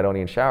out and I don't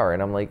even shower.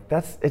 And I'm like,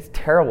 it's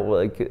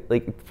terrible.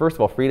 Like first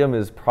of all, Freedom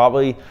is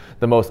probably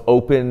the most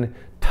open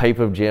type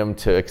of gym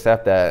to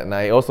accept that. And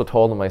I also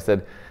told him, I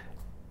said,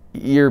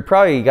 you're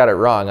probably got it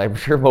wrong. I'm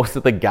sure most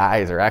of the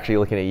guys are actually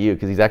looking at you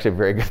because he's actually a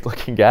very good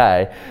looking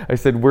guy. I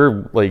said,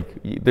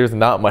 there's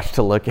not much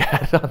to look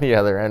at on the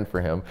other end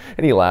for him.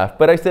 And he laughed.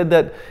 But I said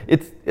that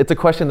it's a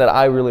question that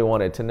I really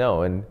wanted to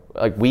know. And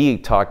like we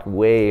talked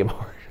way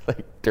more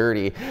like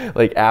dirty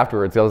like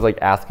afterwards. I was like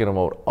asking him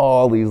about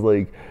all these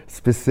like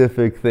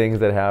specific things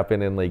that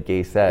happen in like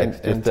gay sex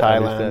in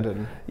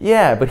Thailand.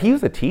 Yeah, but he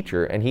was a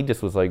teacher and he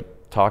just was like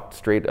talked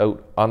straight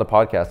out on the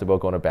podcast about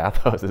going to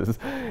bathhouses.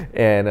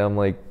 And I'm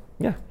like,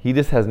 yeah, he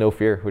just has no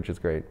fear, which is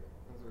great.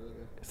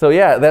 So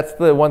yeah, that's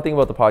the one thing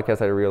about the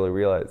podcast I really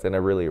realize and I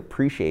really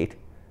appreciate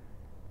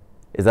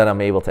is that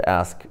I'm able to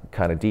ask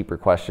kind of deeper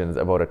questions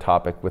about a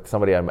topic with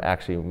somebody I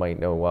actually might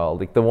know well.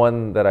 Like the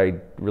one that I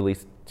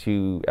released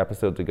 2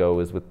 episodes ago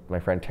was with my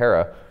friend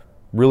Tara,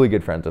 really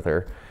good friends with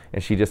her.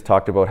 And she just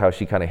talked about how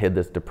she kind of hid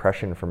this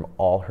depression from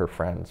all her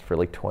friends for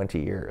like 20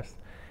 years.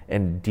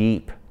 And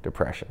deep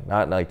depression,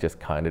 not like just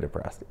kind of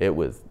depressed. It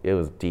was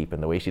deep in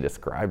the way she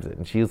describes it.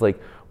 And she's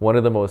like one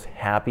of the most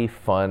happy,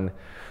 fun,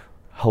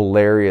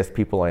 hilarious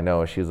people I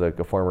know. She was like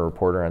a former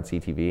reporter on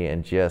CTV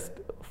and just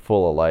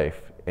full of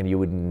life. And you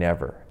would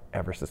never,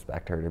 ever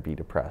suspect her to be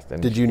depressed.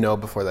 And did you know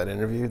before that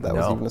interview that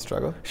was even a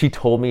struggle? She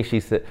told me, she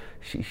said,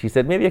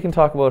 maybe I can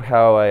talk about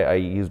how I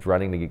used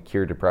running to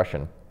cure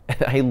depression.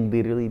 And I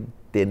literally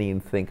didn't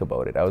even think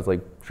about it. I was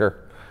like, sure.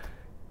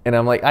 And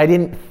I'm like, I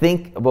didn't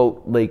think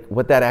about like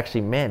what that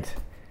actually meant.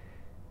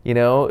 You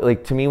know,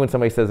 like to me, when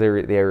somebody says they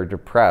were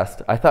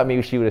depressed, I thought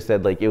maybe she would have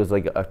said like it was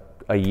like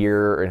a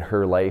year in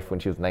her life when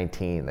she was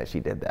 19 that she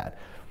did that.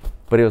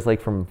 But it was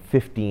like from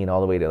 15 all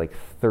the way to like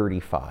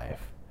 35,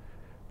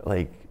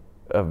 like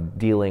of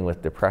dealing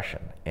with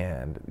depression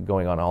and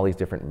going on all these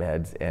different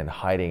meds and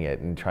hiding it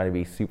and trying to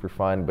be super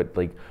fun. But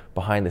like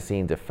behind the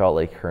scenes, it felt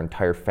like her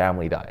entire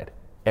family died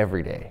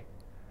every day.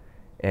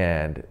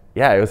 And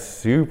yeah, it was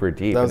super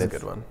deep. That was a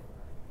good one.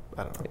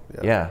 I don't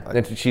know. Yeah.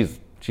 And she's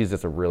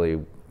just a really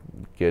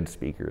good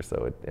speaker,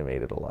 so it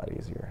made it a lot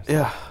easier. So,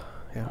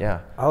 yeah.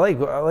 I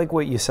like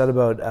what you said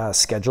about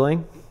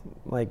scheduling.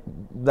 Like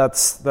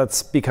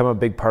that's become a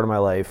big part of my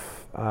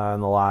life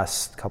in the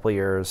last couple of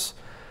years.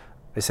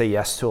 I say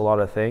yes to a lot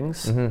of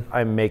things. Mm-hmm.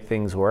 I make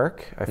things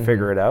work. I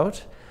figure it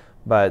out.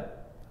 But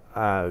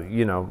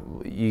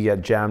you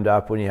get jammed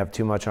up when you have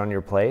too much on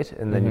your plate,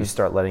 and then you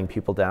start letting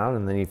people down,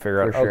 and then you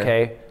figure out,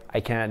 okay, I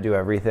can't do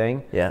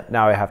everything. Yeah.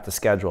 Now I have to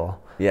schedule.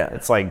 Yeah.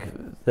 It's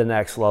like the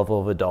next level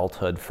of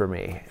adulthood for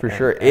me. For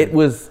sure. It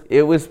was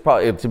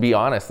probably, to be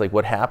honest, like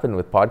what happened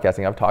with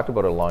podcasting, I've talked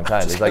about it a long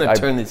time. Just like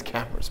turn these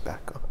cameras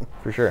back on.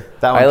 For sure.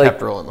 That one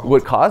kept rolling the whole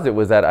What caused it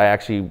was that I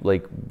actually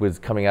like was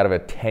coming out of a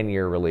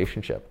 10-year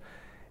relationship.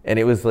 And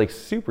it was like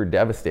super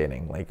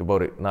devastating, like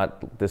about it,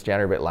 not this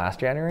January, but last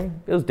January.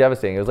 It was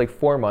devastating. It was like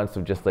 4 months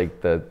of just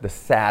like the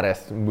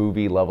saddest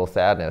movie level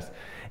sadness.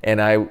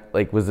 And I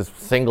like was this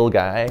single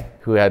guy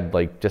who had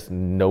like just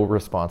no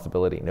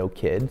responsibility, no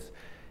kids,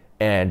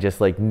 and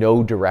just like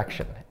no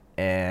direction.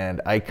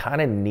 And I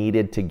kind of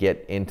needed to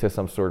get into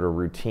some sort of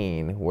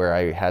routine where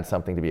I had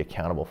something to be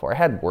accountable for. I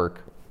had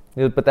work,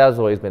 but that has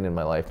always been in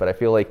my life. But I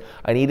feel like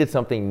I needed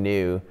something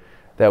new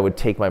that would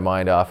take my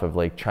mind off of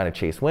like trying to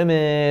chase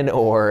women,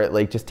 or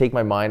like just take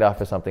my mind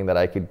off of something that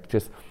I could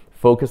just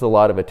focus a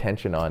lot of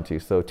attention onto.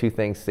 So 2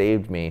 things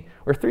saved me,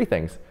 or 3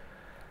 things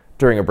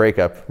during a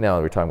breakup, now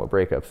that we're talking about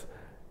breakups,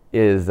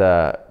 is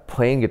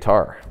playing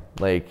guitar.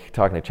 Like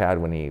talking to Chad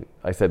when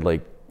I said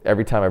like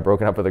every time I've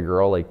broken up with a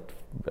girl like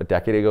a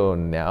decade ago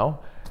and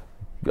now,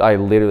 I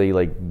literally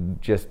like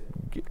just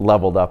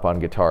leveled up on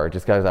guitar,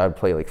 just because I would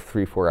play like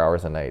 3-4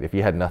 hours a night. If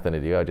you had nothing to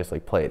do, I'd just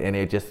like play it, and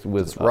it just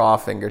was raw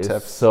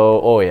fingertips.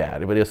 So yeah,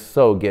 but it was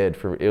so good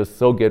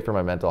for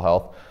my mental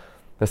health.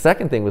 The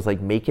second thing was like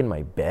making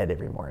my bed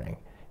every morning.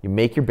 You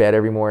make your bed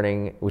every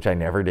morning, which I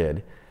never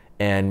did,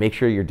 and make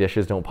sure your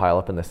dishes don't pile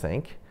up in the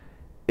sink.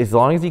 As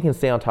long as you can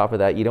stay on top of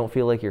that, you don't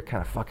feel like you're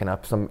kind of fucking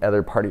up some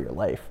other part of your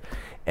life,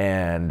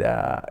 and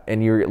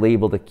you're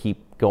able to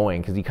keep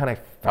going, because you kind of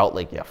felt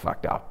like you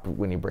fucked up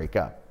when you break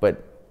up.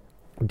 But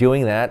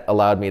doing that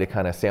allowed me to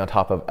kind of stay on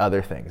top of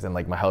other things, and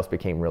like my house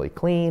became really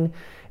clean,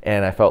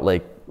 and I felt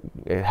like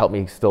it helped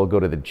me still go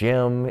to the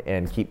gym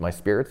and keep my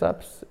spirits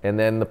up. And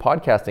then the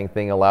podcasting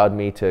thing allowed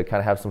me to kind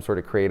of have some sort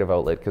of creative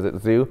outlet, because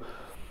at Zoo,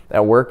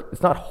 at work,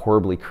 it's not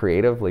horribly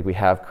creative. Like we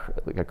have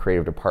like a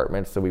creative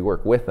department, so we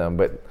work with them,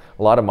 but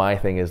a lot of my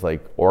thing is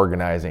like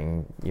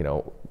organizing,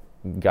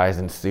 guys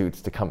in suits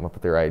to come up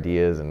with their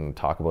ideas and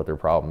talk about their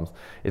problems.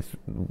 It's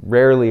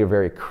rarely a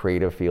very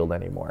creative field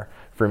anymore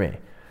for me.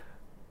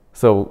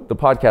 So the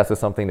podcast is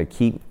something to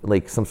keep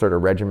like some sort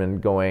of regimen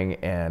going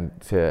and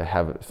to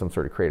have some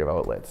sort of creative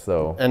outlet.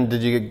 So. And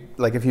did you,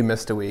 like, if you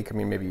missed a week, I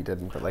mean, maybe you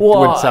didn't, but like,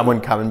 would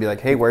someone come and be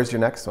like, hey, where's your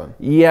next one?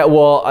 Yeah,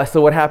 well,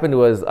 so what happened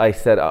was I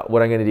said,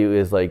 what I'm going to do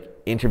is like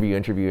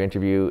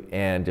interview,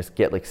 and just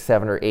get like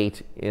 7 or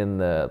 8 in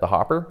the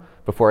hopper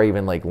before I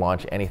even like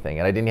launch anything.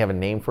 And I didn't have a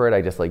name for it.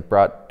 I just like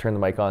turned the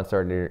mic on,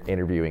 started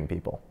interviewing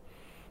people.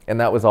 And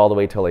that was all the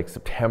way till like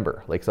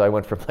September. Like, so I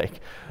went from like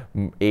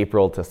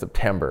April to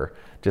September,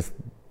 just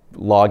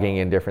logging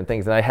in different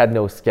things. And I had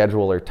no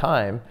schedule or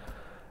time.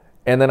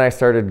 And then I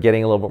started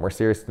getting a little bit more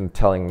serious and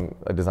telling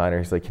a designer,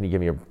 he's like, can you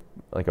give me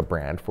a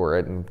brand for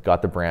it? And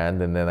got the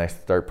brand. And then I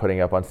start putting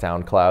up on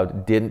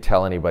SoundCloud. Didn't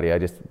tell anybody. I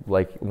just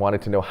like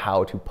wanted to know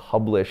how to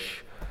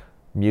publish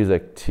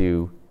music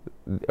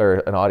or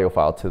an audio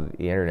file to the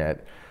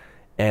internet.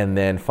 And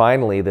then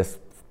finally this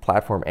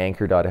platform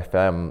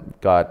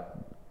Anchor.fm got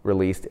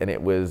released, and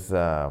it was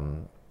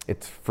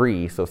it's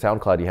free. So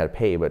SoundCloud you had to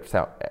pay, but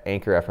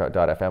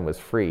Anchor.fm was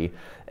free,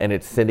 and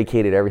it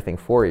syndicated everything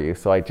for you.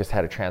 So I just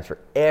had to transfer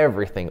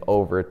everything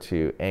over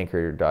to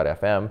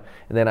Anchor.fm,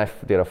 and then I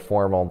did a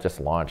formal just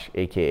launch,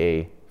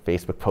 aka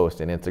Facebook post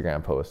and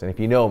Instagram post. And if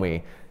you know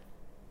me,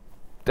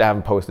 I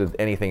haven't posted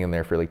anything in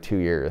there for like 2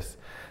 years.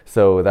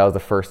 So that was the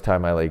first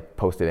time I like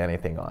posted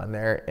anything on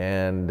there,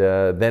 and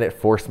then it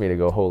forced me to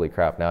go, holy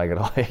crap, now I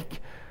gotta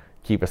like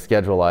keep a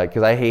schedule. I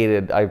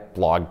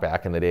blogged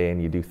back in the day,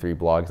 and you do 3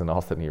 blogs, and all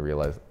of a sudden you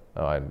realize,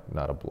 oh, I'm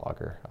not a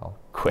blogger, I'll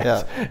quit.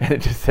 Yeah. And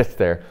it just sits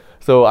there.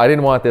 So I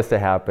didn't want this to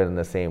happen in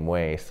the same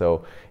way.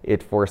 So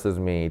it forces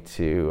me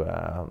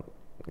to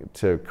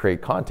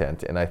create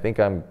content, and I think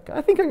I'm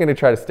going to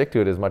try to stick to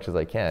it as much as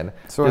I can.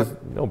 So there's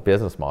no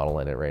business model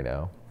in it right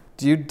now.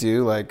 Do you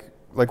do like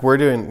we're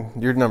doing,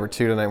 you're number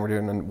 2 tonight, we're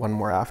doing one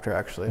more after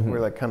actually. Mm-hmm. We're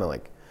like kind of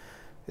like,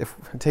 if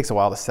it takes a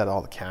while to set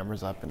all the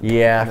cameras up. And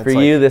for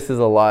you, this is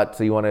a lot.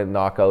 So you want to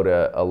knock out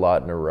a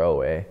lot in a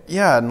row, eh?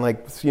 Yeah, and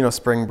like,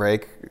 spring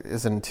break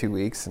is in 2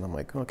 weeks, and I'm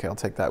like, okay, I'll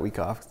take that week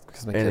off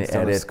because my kids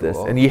don't go to school.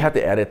 This, and you have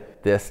to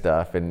edit this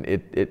stuff, and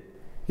it.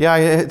 Yeah,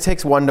 it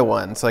takes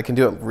 1-to-1, so I can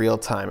do it real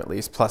time at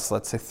least. Plus,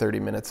 let's say 30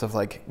 minutes of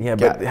like. Yeah,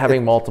 but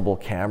having multiple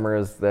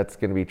cameras, that's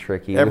going to be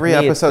tricky. Every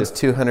episode's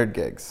 200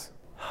 gigs.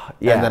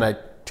 Yeah, and then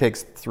it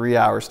takes 3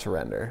 hours to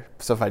render.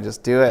 So if I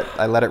just do it,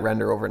 I let it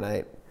render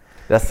overnight.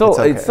 That's still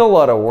it's still a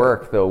lot of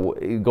work though.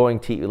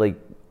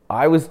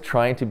 I was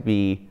trying to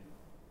be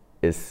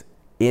as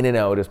in and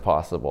out as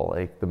possible,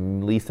 like the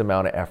least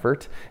amount of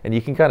effort, and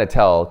you can kind of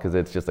tell because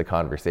it's just a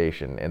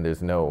conversation and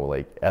there's no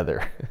like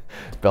other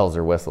bells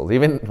or whistles.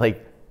 Even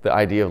like the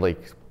idea of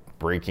like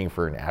breaking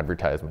for an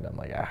advertisement, I'm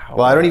like,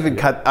 well, I don't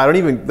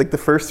even like the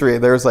first 3.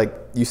 There's like,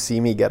 you see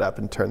me get up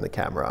and turn the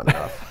camera on and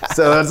off.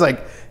 So it's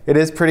like, it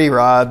is pretty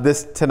raw.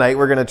 Tonight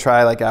we're gonna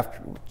try like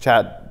after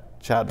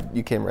Chad,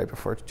 you came right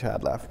before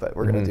Chad left, but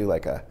we're going to do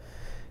like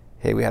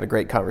hey, we had a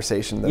great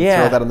conversation. Then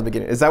throw that in the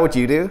beginning. Is that what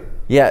you do?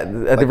 Yeah.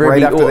 At the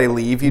very after they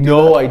leave, you do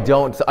No, I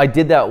don't. So I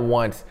did that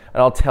once.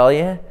 And I'll tell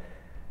you,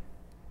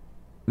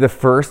 the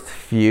first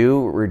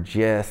few were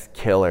just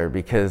killer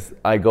because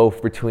I go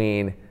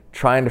between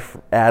trying to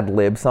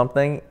ad-lib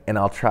something, and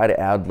I'll try to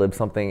ad-lib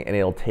something, and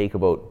it'll take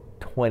about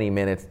 20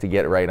 minutes to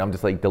get it right. I'm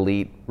just like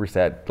delete,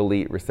 reset.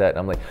 And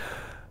I'm like,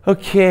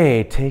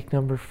 okay, take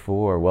number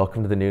 4.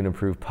 Welcome to the new and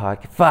improved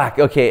podcast. Fuck.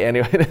 Okay.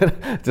 Anyway,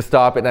 to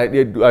stop it,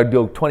 and I'd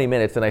go 20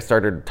 minutes, and I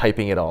started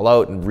typing it all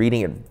out and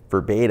reading it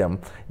verbatim.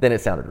 Then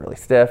it sounded really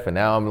stiff, and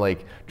now I'm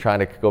like trying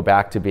to go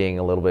back to being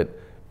a little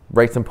bit,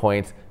 write some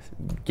points,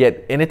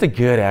 and it's a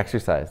good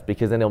exercise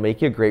because then it'll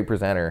make you a great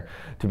presenter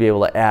to be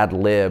able to ad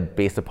lib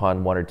based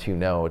upon 1 or 2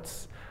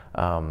 notes.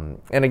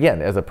 And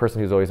again, as a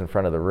person who's always in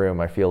front of the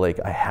room, I feel like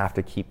I have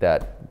to keep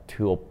that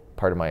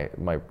part of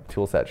my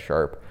tool set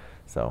sharp.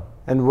 So,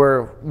 and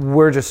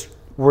we're just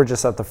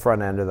at the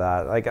front end of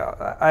that. Like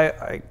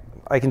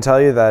I can tell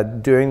you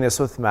that doing this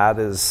with Matt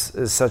is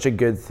such a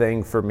good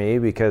thing for me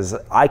because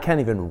I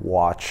can't even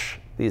watch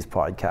these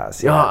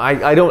podcasts. Yeah,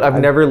 I've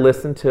never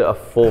listened to a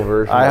full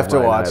version. I have of to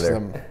mine watch either.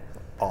 them.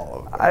 All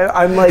of them.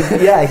 I'm like,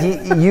 yeah,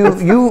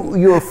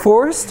 you're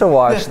forced to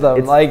watch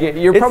them. Like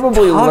you're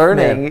probably tough,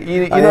 learning. man.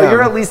 You know,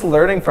 you're at least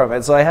learning from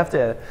it. So I have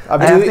to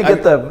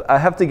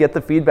get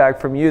the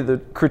feedback from you, the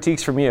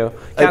critiques from you.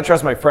 Can't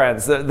trust my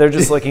friends. They're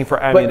just looking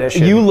for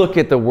ammunition. But you look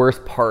at the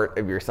worst part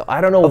of yourself.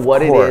 I don't know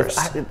what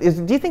course. it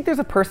is. Do you think there's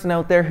a person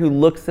out there who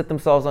looks at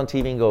themselves on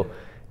TV and go,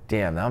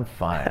 damn, I'm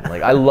fine.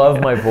 Like, I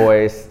love my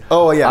voice.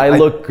 Oh, yeah. I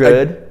look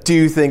good. I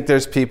do think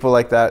there's people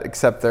like that,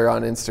 except they're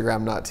on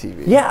Instagram, not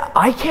TV. Yeah,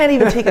 I can't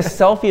even take a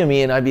selfie of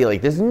me, and I'd be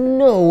like, there's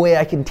no way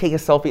I can take a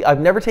selfie. I've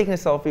never taken a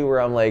selfie where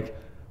I'm like,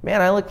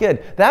 man, I look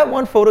good. That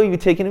one photo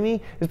you've taken of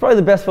me is probably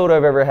the best photo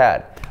I've ever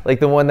had. Like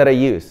the one that I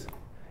use.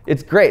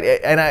 It's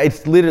great. And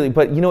it's literally,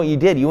 but you know what you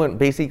did? You went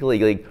basically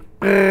like,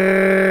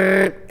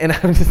 and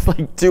I'm just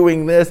like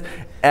doing this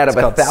out of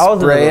 1,000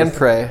 spray of and those.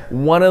 pray.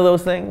 One of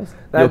those things,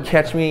 you'll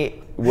catch me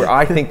where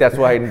I think that's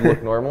why I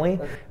look normally.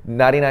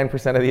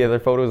 99% of the other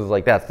photos is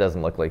like, that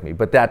doesn't look like me,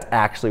 but that's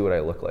actually what I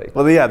look like.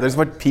 Well, yeah, there's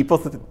what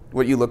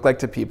you look like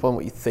to people and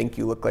what you think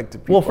you look like to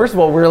people. Well, first of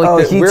all, we're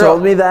like, he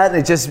told me that,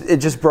 and it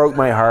just broke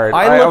my heart.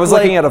 I was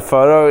looking at a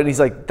photo, and he's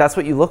like, "That's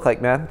what you look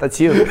like, man.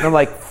 That's you." And I'm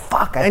like,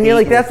 "Fuck!" And you're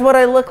like, "That's what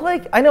I look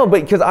like." I know,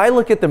 but because I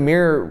look at the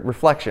mirror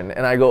reflection,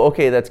 and I go,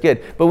 "Okay, that's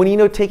good." But when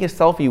take a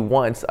selfie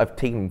once, I've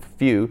taken a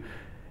few.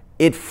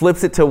 It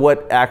flips it to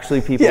what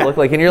actually people look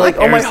like, and you're like,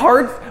 "Oh,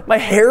 my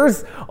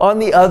hair's on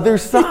the other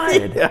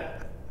side." Yeah.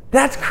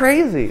 That's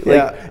crazy.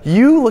 Like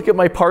you look at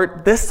my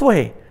part this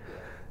way.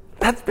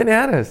 That's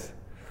bananas.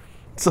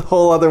 It's a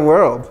whole other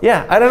world.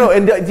 Yeah, I don't know.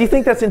 And do you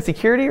think that's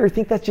insecurity, or do you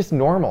think that's just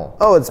normal?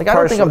 Oh, it's like I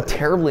don't think I'm partially.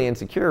 terribly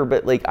insecure,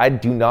 but like I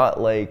do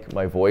not like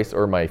my voice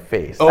or my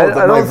face. Oh, I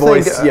my don't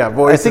voice. think, Yeah,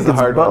 voice I think is a it's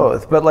hard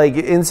both, one. but like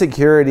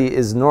insecurity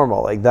is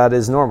normal. Like that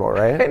is normal,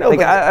 right? I know, like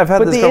but, I've had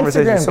but this the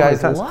conversation Instagram so many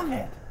guys times. love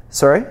it.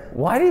 Sorry?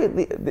 Why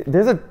do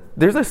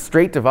there's a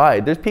straight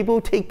divide. There's people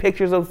who take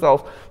pictures of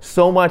themselves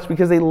so much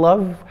because they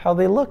love how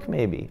they look.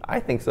 Maybe I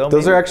think so.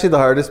 Those are actually the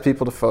hardest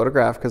people to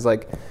photograph because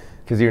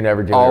you're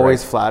never doing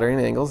always it right. flattering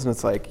angles, and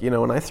it's like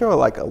when I throw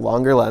a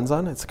longer lens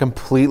on, it's a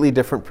completely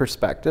different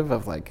perspective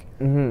of like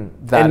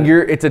that. And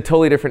it's a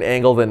totally different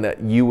angle than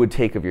that you would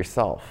take of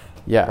yourself.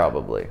 Yeah.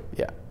 Probably.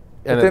 Yeah.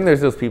 But then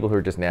there's those people who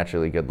are just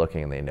naturally good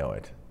looking and they know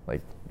it.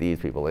 Like these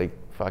people, like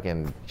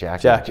fucking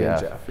Jack and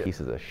Jeff, yeah.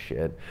 pieces of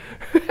shit.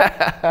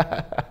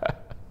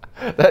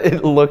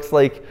 It looks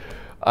like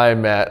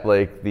I'm at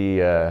like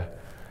the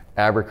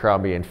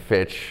Abercrombie and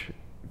Fitch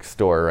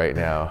store right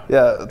now.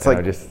 Yeah, it's And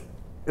like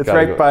it's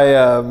right by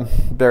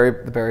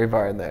the Berry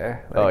Barn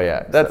there. Oh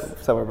yeah,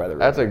 that's somewhere by the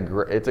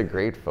river. It's a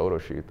great photo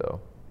shoot though.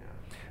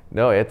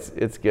 No,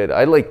 it's good.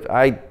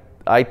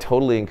 I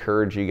totally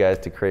encourage you guys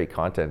to create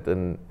content,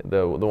 and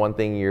the one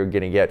thing you're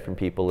gonna get from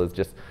people is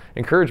just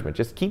encouragement.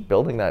 Just keep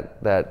building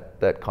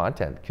that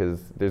content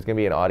because there's gonna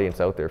be an audience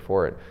out there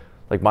for it.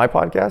 Like my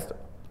podcast,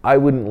 I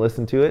wouldn't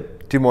listen to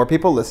it. Do more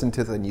people listen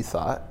to it than you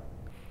thought?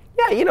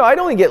 Yeah, I'd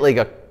only get like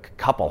a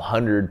couple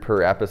hundred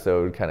per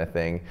episode kind of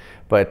thing,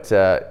 but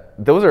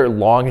those are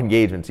long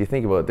engagements. You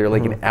think about it, they're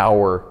like an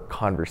hour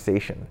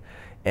conversation,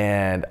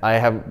 and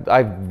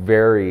I've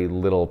very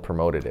little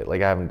promoted it.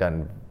 Like I haven't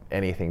done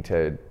anything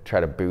to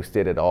try to boost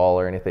it at all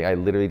or anything. I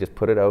literally just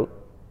put it out,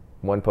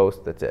 one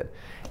post, that's it.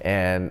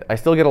 And I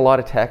still get a lot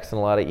of texts and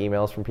a lot of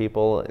emails from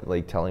people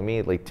like telling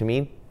me, like to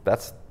me,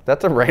 that's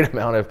a right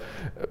amount of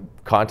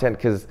content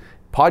because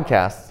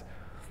podcasts,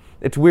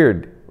 it's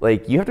weird.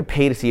 Like you have to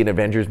pay to see an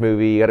Avengers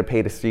movie, you got to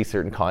pay to see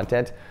certain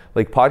content.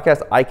 Like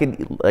podcasts,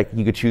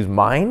 you could choose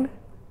mine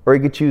or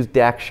you could choose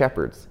Dax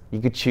Shepard's. You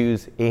could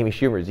choose Amy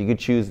Schumer's. You could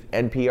choose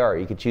NPR.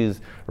 You could choose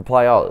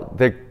Reply All.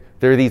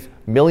 There are these $1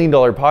 million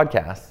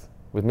podcasts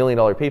with $1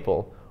 million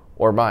people,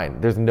 or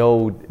mine.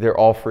 They're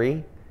all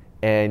free,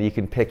 and you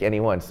can pick any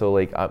one. So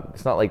like,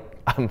 it's not like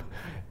I'm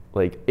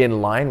like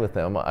in line with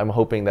them. I'm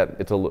hoping that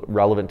it's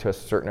relevant to a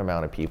certain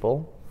amount of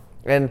people,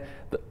 and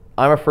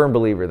I'm a firm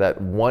believer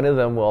that one of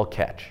them will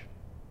catch.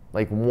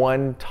 Like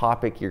one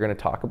topic you're going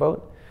to talk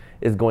about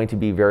is going to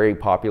be very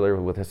popular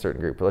with a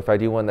certain group. But if I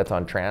do one that's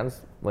on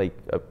trans, like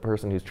a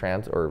person who's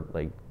trans or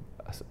like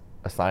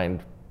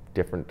assigned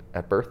different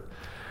at birth,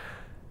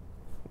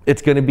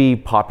 it's going to be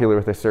popular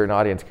with a certain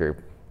audience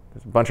group.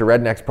 there's a bunch of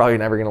rednecks probably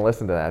never going to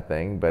listen to that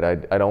thing, but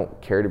I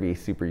don't care to be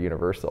super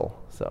universal.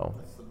 So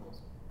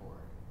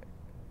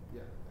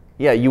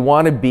yeah, you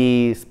want to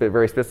be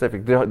very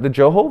specific. The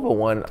Jehovah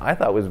one I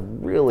thought was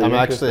really I'm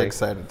interesting. actually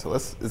excited to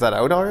listen. Is that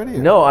out already?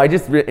 Or? No, I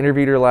just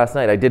interviewed her last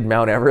night. I did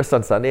Mount Everest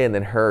on Sunday and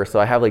then her. So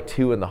I have like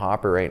 2 in the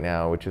hopper right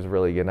now, which is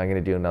really good. And I'm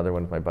going to do another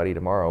one with my buddy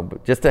tomorrow.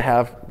 But just to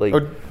have like...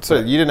 Oh, so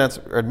you didn't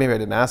answer, or maybe I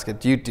didn't ask it.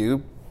 Do you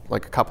do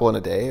like a couple in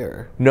a day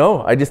or?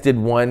 No, I just did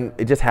one.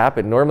 It just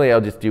happened. Normally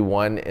I'll just do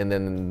one and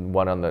then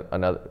one on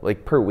another,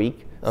 like per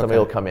week. Somebody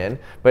will come in.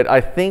 But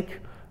I think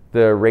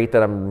the rate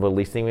that I'm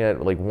releasing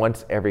it, like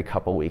once every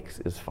couple weeks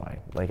is fine.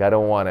 Like I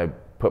don't want to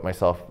put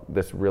myself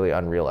this really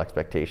unreal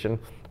expectation.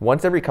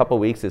 Once every couple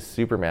weeks is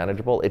super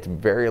manageable. It's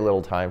very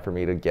little time for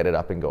me to get it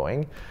up and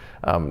going.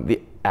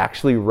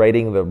 Actually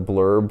writing the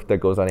blurb that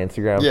goes on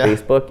Instagram,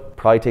 Facebook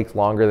probably takes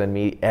longer than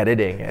me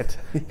editing it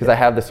because I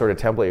have this sort of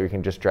template where you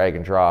can just drag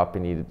and drop,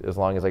 and as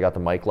long as I got the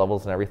mic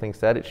levels and everything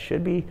set, it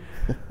should be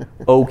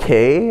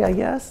okay, I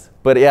guess.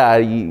 But yeah,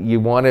 you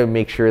want to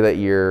make sure that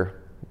you're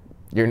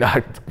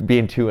not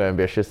being too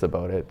ambitious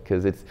about it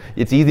because it's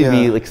easy to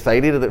be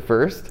excited at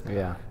first.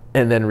 Yeah.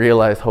 And then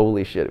realize,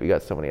 holy shit, we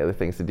got so many other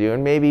things to do.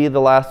 And maybe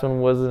the last one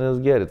wasn't as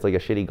good. It's like a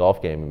shitty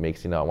golf game. It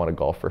makes you not want to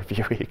golf for a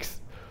few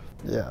weeks.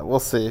 Yeah, we'll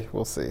see.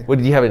 We'll see. What,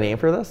 did you have a name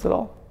for this at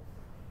all?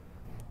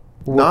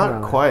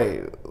 Not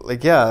quite.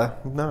 Like, yeah,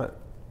 not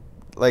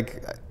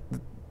like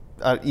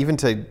even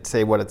to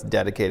say what it's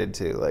dedicated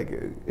to. Like,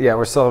 Yeah,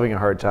 we're still having a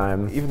hard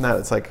time. even that,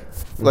 it's like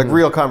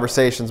real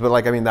conversations. But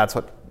like, I mean, that's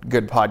what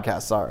good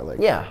podcasts are. Like,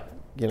 Yeah.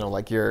 you know,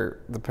 like the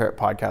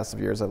podcasts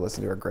of yours I've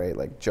listened to are great.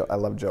 Like, I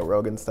love Joe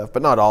Rogan stuff,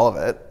 but not all of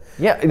it.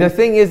 Yeah, and the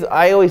thing is,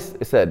 I always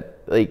said,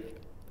 like,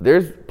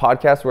 there's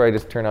podcasts where I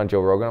just turn on Joe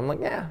Rogan. I'm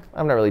like, yeah,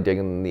 I'm not really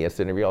digging this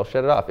interview. I'll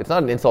shut it off. It's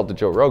not an insult to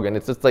Joe Rogan.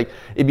 It's just like,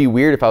 it'd be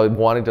weird if I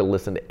wanted to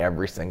listen to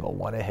every single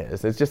one of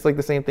his. It's just like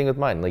the same thing with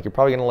mine. Like, you're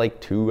probably going to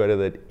like 2 out of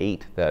the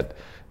 8 that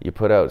you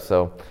put out.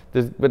 So,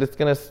 but it's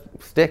going to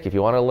stick. If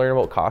you want to learn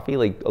about coffee,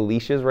 like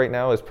Alicia's right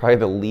now is probably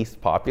the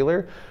least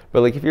popular. But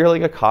like, if you're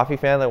like a coffee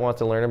fan that wants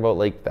to learn about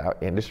like that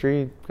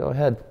industry, go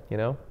ahead, you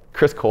know?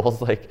 Chris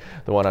Cole's like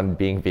the one on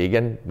being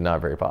vegan, not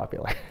very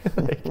popular.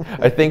 Like,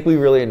 I think we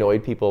really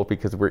annoyed people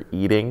because we're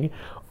eating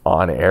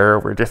on air.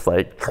 We're just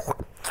like,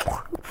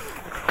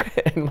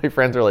 and my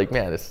friends are like,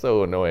 man, it's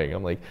so annoying.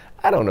 I'm like,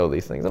 I don't know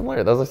these things. I'm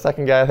learning. That was the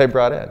second guy that I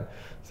brought in.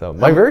 So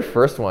my very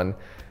first one,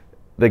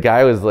 the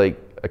guy was like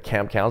a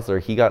camp counselor.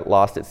 He got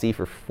lost at sea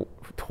for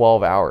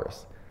 12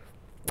 hours.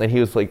 And he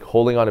was like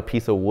holding on a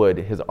piece of wood.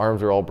 His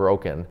arms were all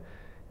broken.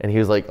 And he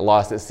was like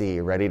lost at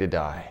sea, ready to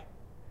die.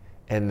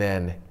 And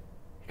then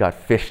got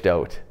fished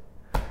out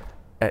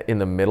in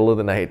the middle of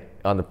the night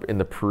in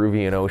the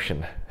Peruvian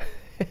Ocean.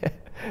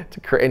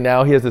 And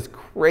now he has this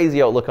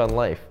crazy outlook on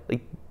life,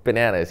 like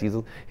bananas.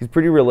 He's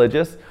pretty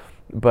religious,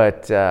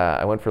 but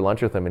I went for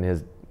lunch with him, and I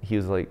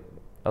was like,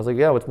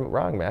 yeah, what's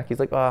wrong, Mac? He's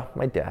like,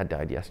 my dad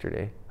died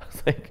yesterday. I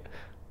was like,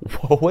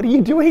 whoa, what are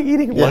you doing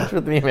eating lunch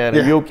with me, man?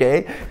 Are you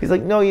okay? He's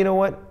like, no, you know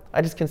what?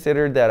 I just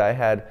considered that I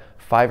had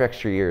 5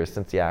 extra years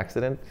since the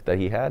accident that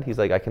he had. He's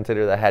like, I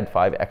consider that I had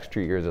 5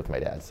 extra years with my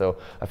dad. So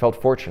I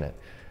felt fortunate.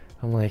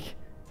 I'm like,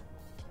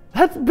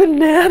 that's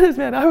bananas,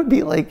 man. I would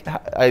be like,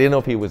 I didn't know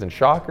if he was in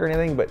shock or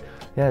anything, but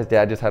yeah, his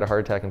dad just had a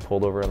heart attack and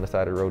pulled over on the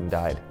side of the road and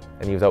died.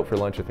 And he was out for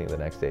lunch with me the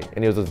next day.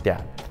 And it was his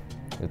dad.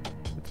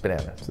 It's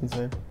bananas. It's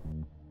insane.